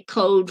energetic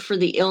code for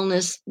the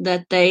illness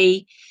that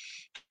they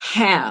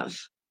have.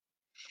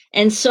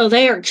 And so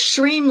they are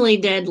extremely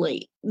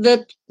deadly.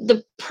 The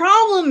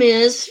problem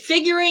is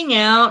figuring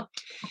out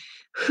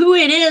who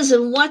it is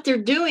and what they're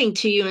doing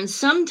to you. And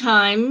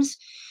sometimes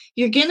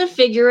you're going to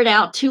figure it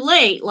out too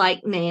late,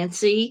 like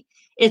Nancy.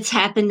 It's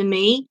happened to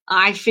me.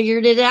 I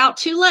figured it out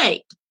too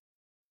late.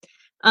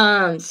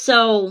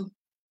 So,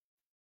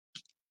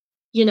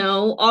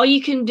 all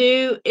you can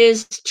do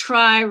is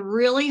try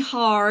really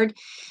hard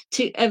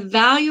to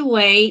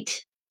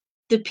evaluate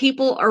the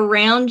people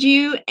around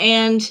you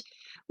and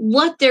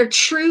what their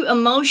true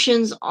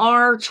emotions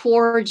are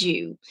towards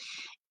you,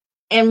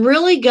 and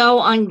really go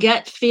on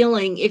gut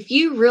feeling. If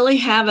you really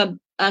have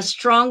a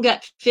strong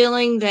gut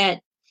feeling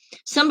that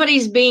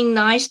somebody's being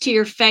nice to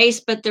your face,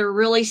 but they're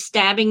really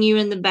stabbing you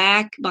in the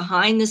back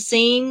behind the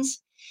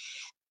scenes,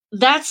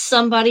 that's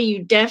somebody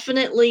you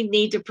definitely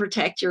need to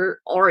protect your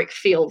auric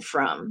field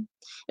from,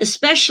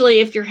 especially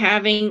if you're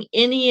having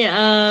any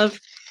of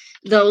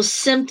those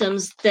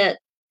symptoms that,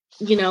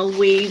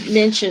 we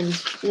mentioned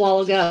a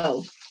while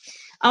ago.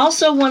 I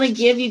also want to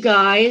give you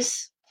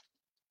guys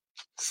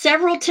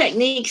several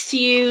techniques to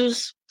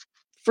use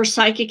for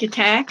psychic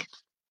attack.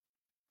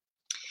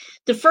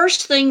 The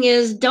first thing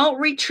is don't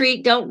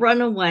retreat, don't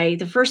run away.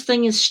 The first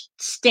thing is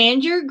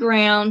stand your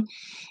ground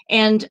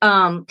and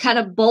kind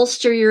of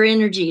bolster your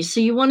energy. So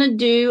you want to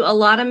do a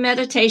lot of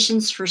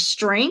meditations for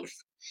strength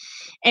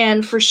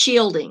and for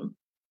shielding.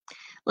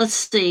 Let's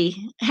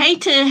see. Hey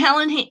to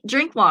Helen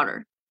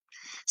Drinkwater.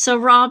 So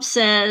Rob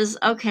says,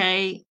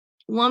 okay,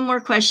 one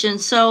more question.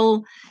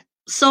 So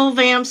soul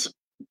vamps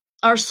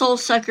are soul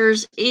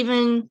suckers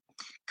even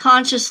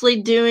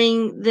consciously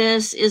doing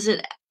this? Is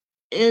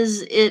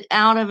it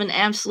out of an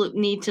absolute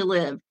need to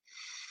live?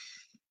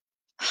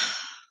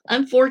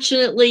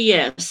 Unfortunately,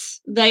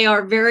 yes. They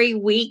are very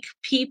weak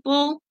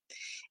people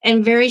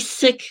and very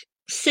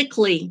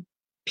sickly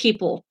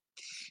people.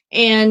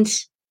 And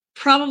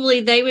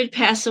probably they would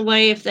pass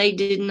away if they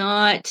did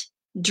not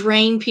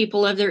drain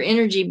people of their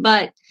energy.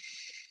 But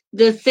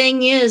the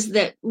thing is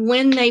that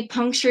when they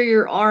puncture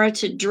your aura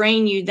to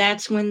drain you,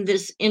 that's when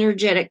this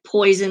energetic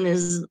poison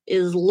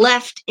is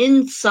left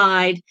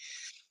inside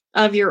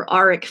of your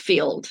auric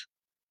field.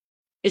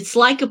 It's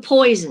like a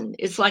poison.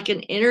 It's like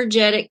an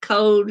energetic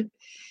code.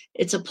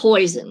 It's a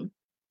poison.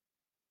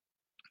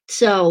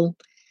 So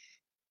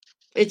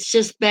it's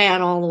just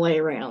bad all the way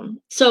around.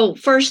 So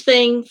first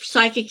thing,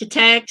 psychic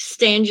attacks,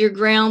 stand your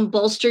ground,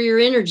 bolster your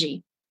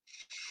energy.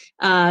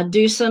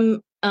 Do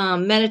some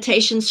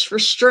meditations for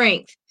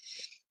strength.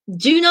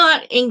 Do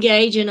not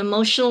engage in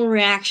emotional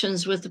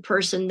reactions with the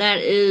person. That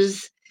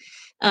is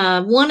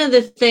one of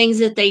the things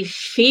that they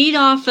feed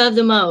off of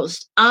the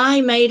most.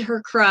 I made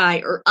her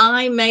cry, or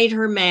I made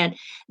her mad.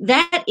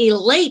 That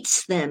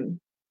elates them.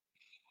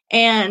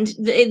 And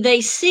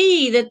they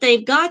see that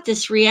they've got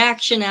this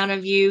reaction out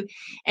of you,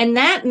 and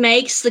that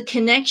makes the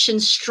connection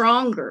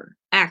stronger,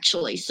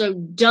 actually. So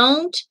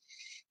don't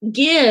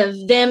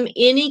give them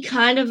any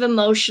kind of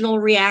emotional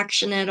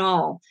reaction at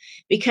all,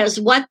 because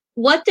what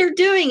they're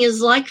doing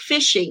is like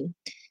fishing.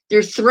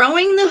 They're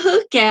throwing the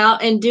hook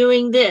out and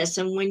doing this,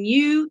 and when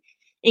you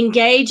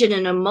engage in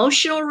an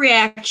emotional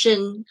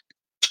reaction,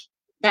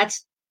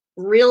 that's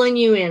reeling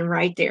you in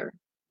right there.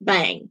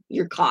 Bang,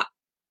 you're caught.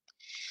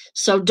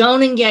 So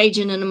don't engage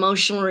in an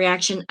emotional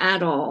reaction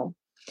at all.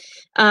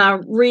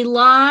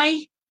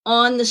 Rely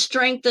on the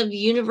strength of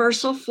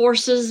universal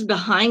forces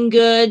behind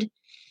good.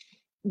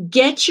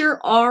 Get your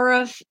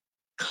aura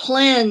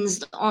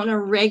cleansed on a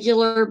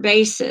regular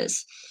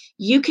basis.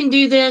 You can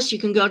do this. You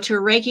can go to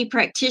a Reiki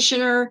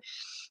practitioner.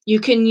 You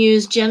can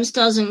use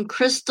gemstones and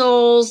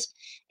crystals.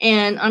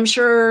 And I'm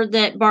sure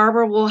that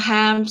Barbara will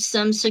have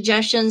some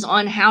suggestions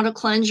on how to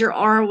cleanse your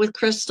aura with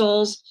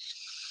crystals.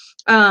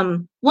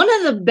 One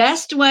of the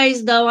best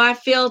ways, though, I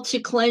feel, to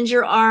cleanse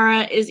your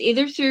aura is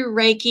either through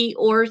Reiki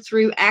or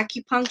through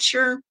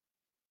acupuncture.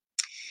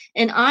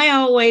 And I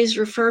always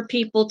refer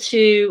people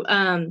to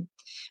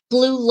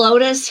Blue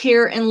Lotus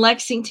here in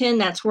Lexington.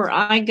 That's where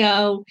I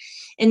go.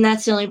 And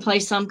that's the only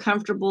place I'm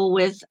comfortable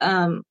with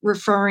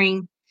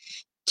referring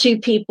to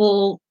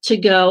people to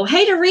go.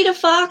 Hey, to Rita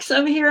Fox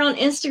over here on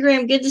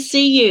Instagram. Good to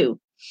see you.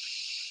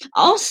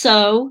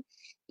 Also,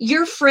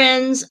 your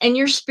friends and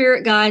your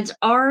spirit guides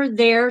are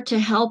there to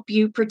help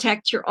you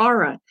protect your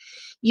aura.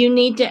 You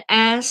need to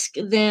ask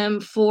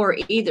them for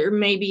either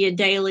maybe a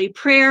daily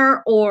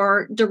prayer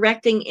or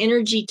directing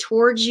energy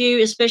towards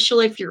you,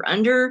 especially if you're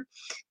under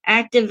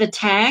active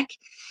attack.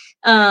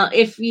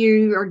 If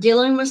you are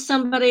dealing with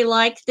somebody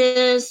like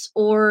this,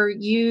 or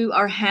you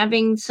are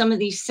having some of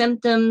these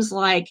symptoms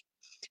like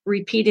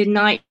repeated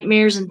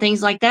nightmares and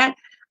things like that,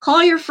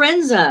 call your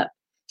friends up.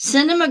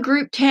 Send them a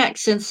group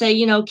text and say,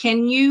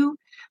 can you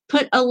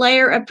put a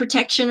layer of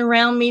protection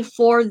around me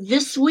for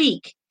this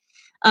week?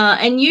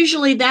 And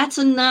usually that's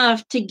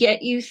enough to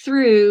get you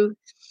through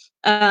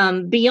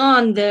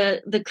beyond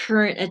the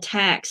current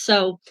attack.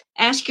 So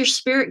ask your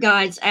spirit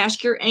guides,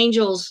 ask your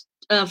angels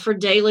for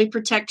daily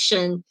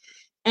protection.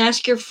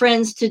 Ask your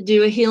friends to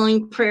do a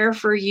healing prayer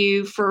for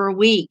you for a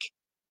week.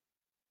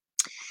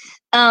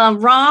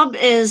 Rob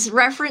is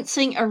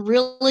referencing a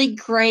really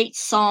great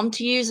psalm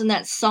to use, and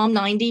that's Psalm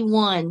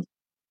 91.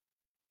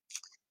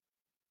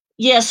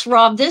 Yes,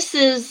 Rob,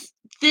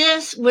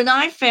 when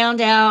I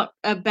found out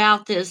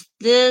about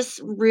this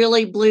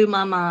really blew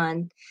my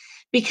mind,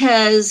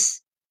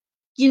 because,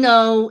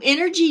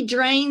 energy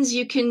drains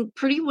you can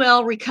pretty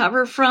well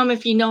recover from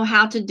if you know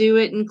how to do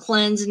it and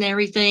cleanse and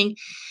everything.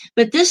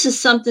 But this is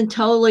something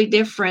totally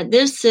different.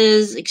 This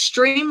is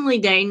extremely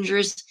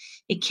dangerous.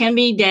 It can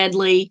be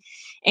deadly.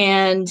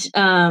 And,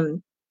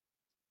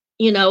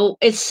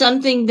 it's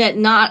something that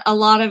not a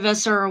lot of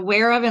us are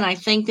aware of. And I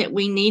think that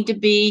we need to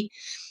be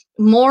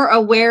more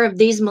aware of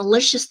these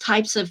malicious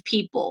types of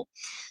people.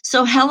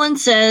 So Helen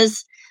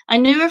says, I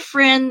knew a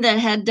friend that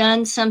had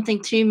done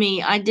something to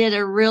me. I did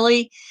a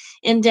really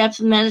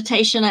in-depth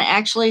meditation. I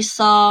actually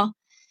saw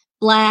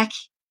black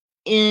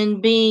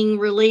in being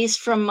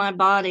released from my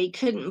body.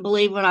 Couldn't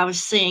believe what I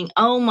was seeing.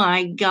 Oh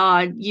my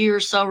God,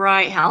 you're so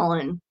right,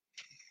 Helen.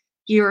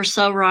 You're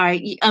so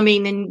right. I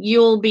mean, and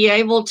you'll be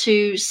able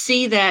to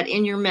see that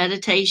in your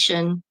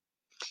meditation.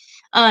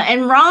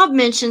 And Rob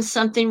mentioned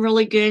something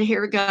really good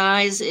here,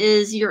 guys,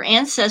 is your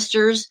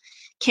ancestors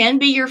can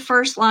be your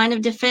first line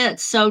of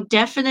defense. So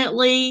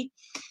definitely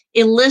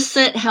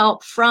elicit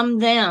help from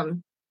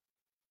them.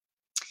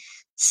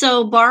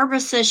 So Barbara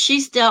says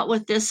she's dealt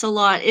with this a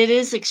lot. It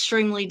is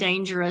extremely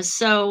dangerous.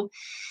 So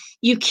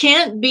you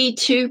can't be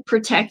too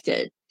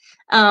protected.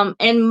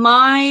 And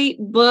my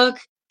book,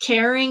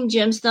 Carrying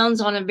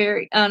Gemstones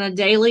on a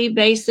Daily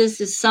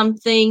Basis, is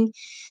something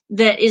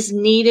that is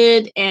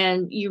needed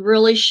and you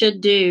really should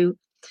do.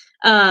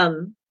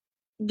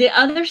 The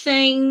other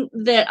thing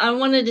that I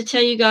wanted to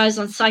tell you guys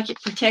on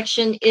psychic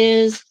protection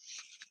is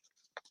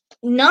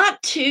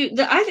not to,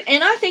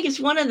 I think it's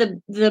one of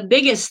the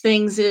biggest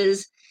things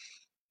is,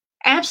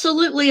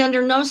 absolutely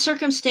under no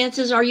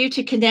circumstances are you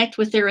to connect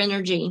with their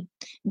energy.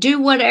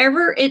 Do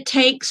whatever it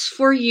takes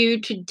for you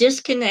to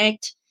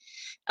disconnect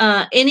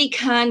any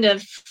kind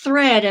of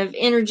thread of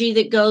energy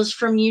that goes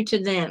from you to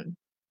them.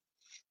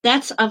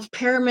 That's of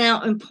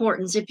paramount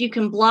importance. If you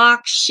can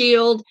block,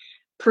 shield,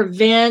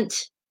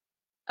 prevent,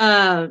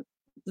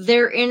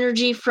 their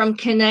energy from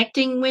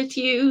connecting with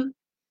you,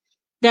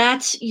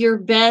 that's your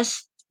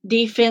best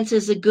defense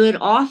is a good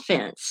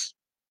offense.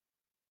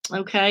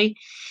 Okay.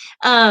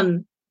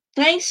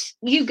 Thanks,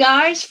 you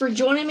guys, for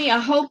joining me. I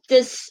hope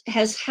this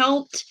has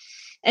helped,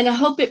 and I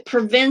hope it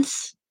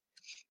prevents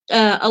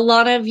a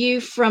lot of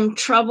you from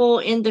trouble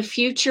in the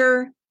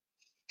future.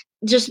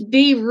 Just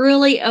be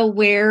really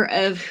aware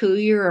of who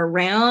you're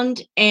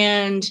around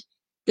and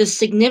the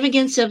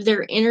significance of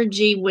their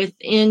energy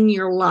within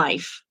your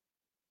life.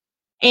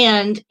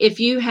 And if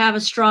you have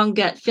a strong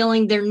gut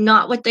feeling they're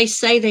not what they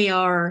say they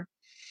are,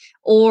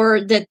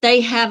 or that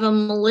they have a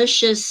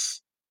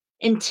malicious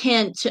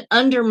intent to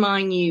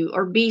undermine you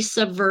or be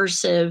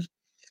subversive,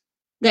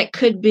 that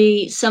could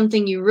be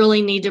something you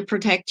really need to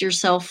protect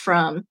yourself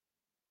from.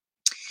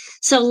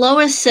 So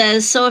Lois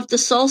says, so if the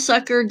soul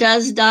sucker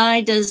does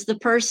die, does the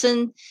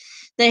person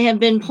they have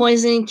been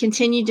poisoning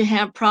continue to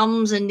have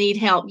problems and need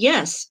help?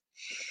 Yes.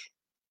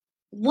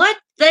 What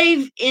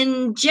they've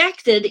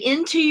injected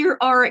into your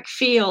auric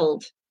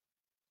field.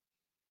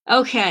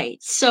 Okay,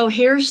 so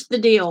here's the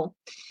deal.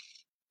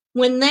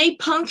 When they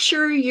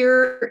puncture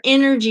your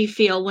energy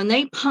field, when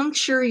they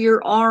puncture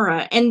your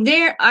aura, and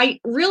there,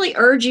 I really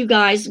urge you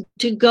guys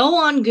to go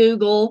on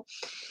Google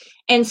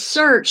and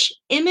search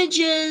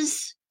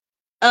images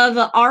of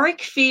an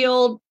auric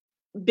field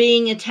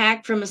being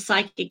attacked from a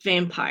psychic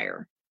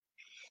vampire.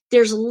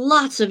 There's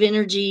lots of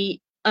energy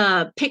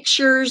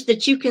pictures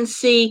that you can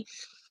see.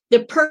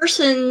 The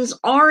person's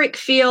auric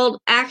field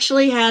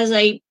actually has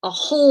a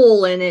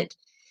hole in it,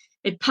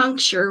 a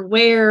puncture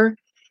where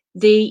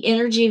the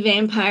energy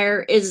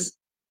vampire is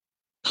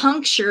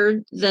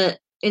punctured the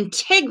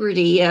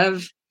integrity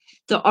of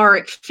the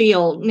auric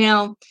field.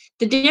 Now,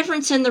 the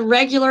difference in the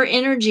regular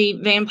energy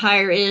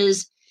vampire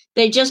is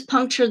they just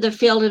puncture the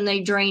field and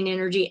they drain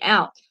energy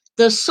out.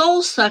 The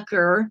soul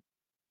sucker,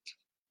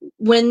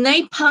 when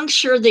they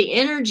puncture the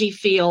energy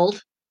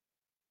field,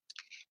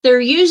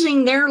 they're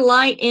using their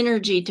light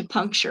energy to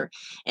puncture.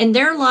 And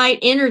their light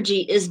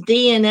energy is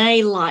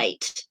DNA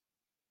light.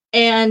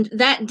 And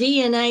that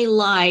DNA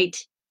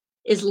light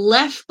is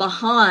left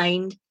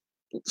behind,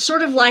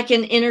 sort of like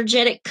an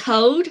energetic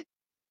code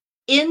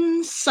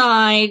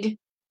inside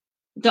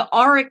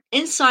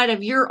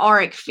of your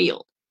auric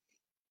field.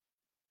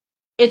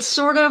 It's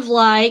sort of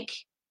like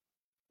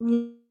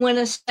when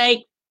a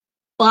snake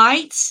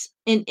bites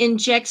and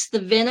injects the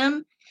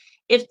venom.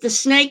 If the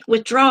snake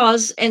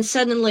withdraws and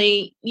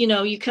suddenly,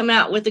 you come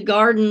out with a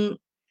garden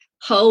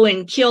hoe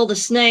and kill the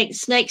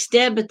snake's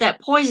dead, but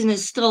that poison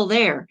is still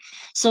there.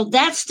 So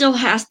that still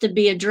has to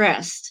be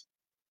addressed.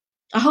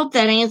 I hope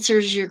that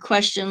answers your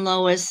question,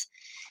 Lois.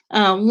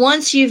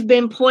 Once you've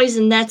been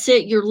poisoned, that's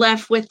it. You're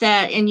left with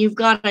that, and you've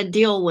got to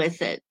deal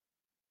with it.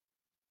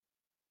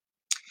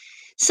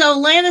 So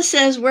Lana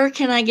says, where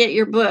can I get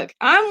your book?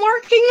 I'm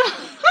working on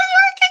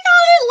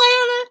it,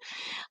 Lana.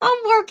 I'm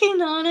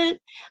working on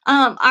it.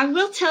 I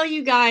will tell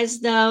you guys,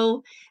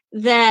 though,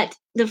 that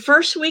the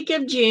first week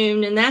of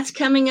June, and that's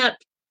coming up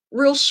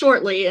real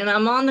shortly, and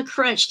I'm on the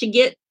crunch to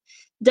get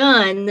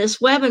done this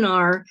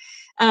webinar.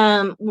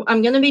 I'm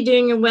going to be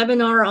doing a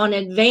webinar on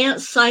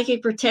advanced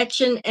psychic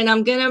protection, and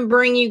I'm going to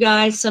bring you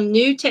guys some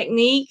new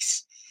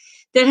techniques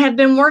that have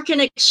been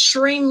working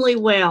extremely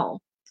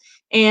well.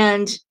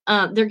 And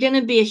they're going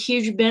to be a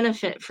huge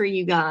benefit for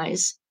you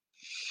guys.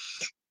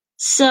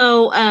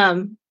 So,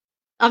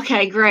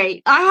 okay,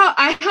 great.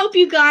 I hope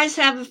you guys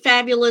have a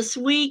fabulous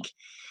week.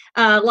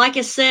 Like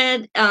I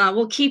said,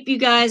 we'll keep you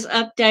guys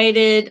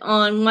updated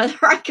on whether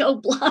I go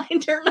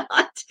blind or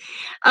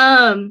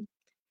not.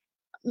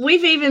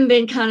 We've even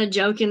been kind of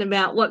joking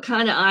about what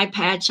kind of eye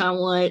patch I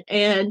want,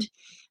 and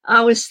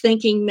I was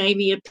thinking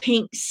maybe a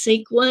pink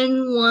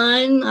sequin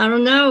one. I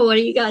don't know. What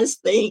do you guys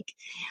think?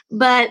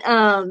 But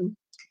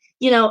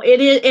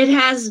it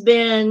has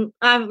been.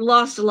 I've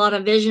lost a lot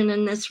of vision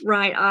in this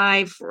right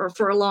eye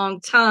for a long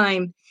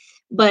time,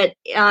 but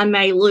I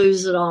may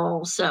lose it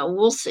all. So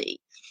we'll see.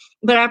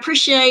 But I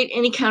appreciate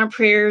any kind of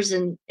prayers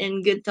and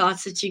good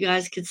thoughts that you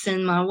guys could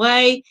send my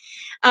way.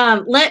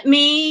 Let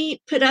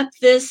me put up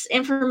this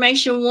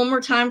information one more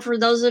time for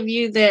those of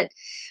you that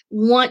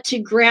want to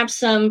grab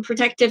some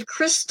protective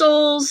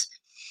crystals,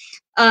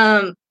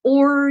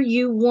 or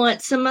you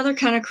want some other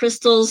kind of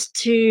crystals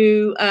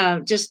to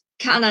just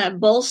kind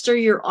of bolster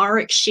your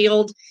auric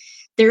shield.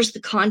 There's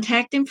the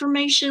contact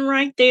information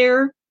right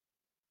there.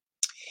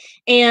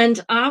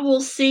 And I will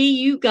see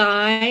you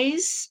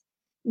guys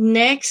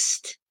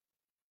next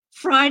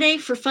Friday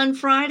for Fun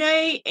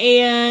Friday,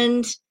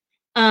 and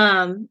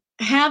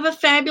have a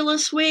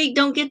fabulous week.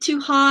 Don't get too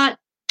hot.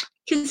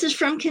 Kisses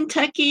from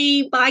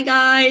Kentucky. Bye,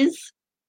 guys.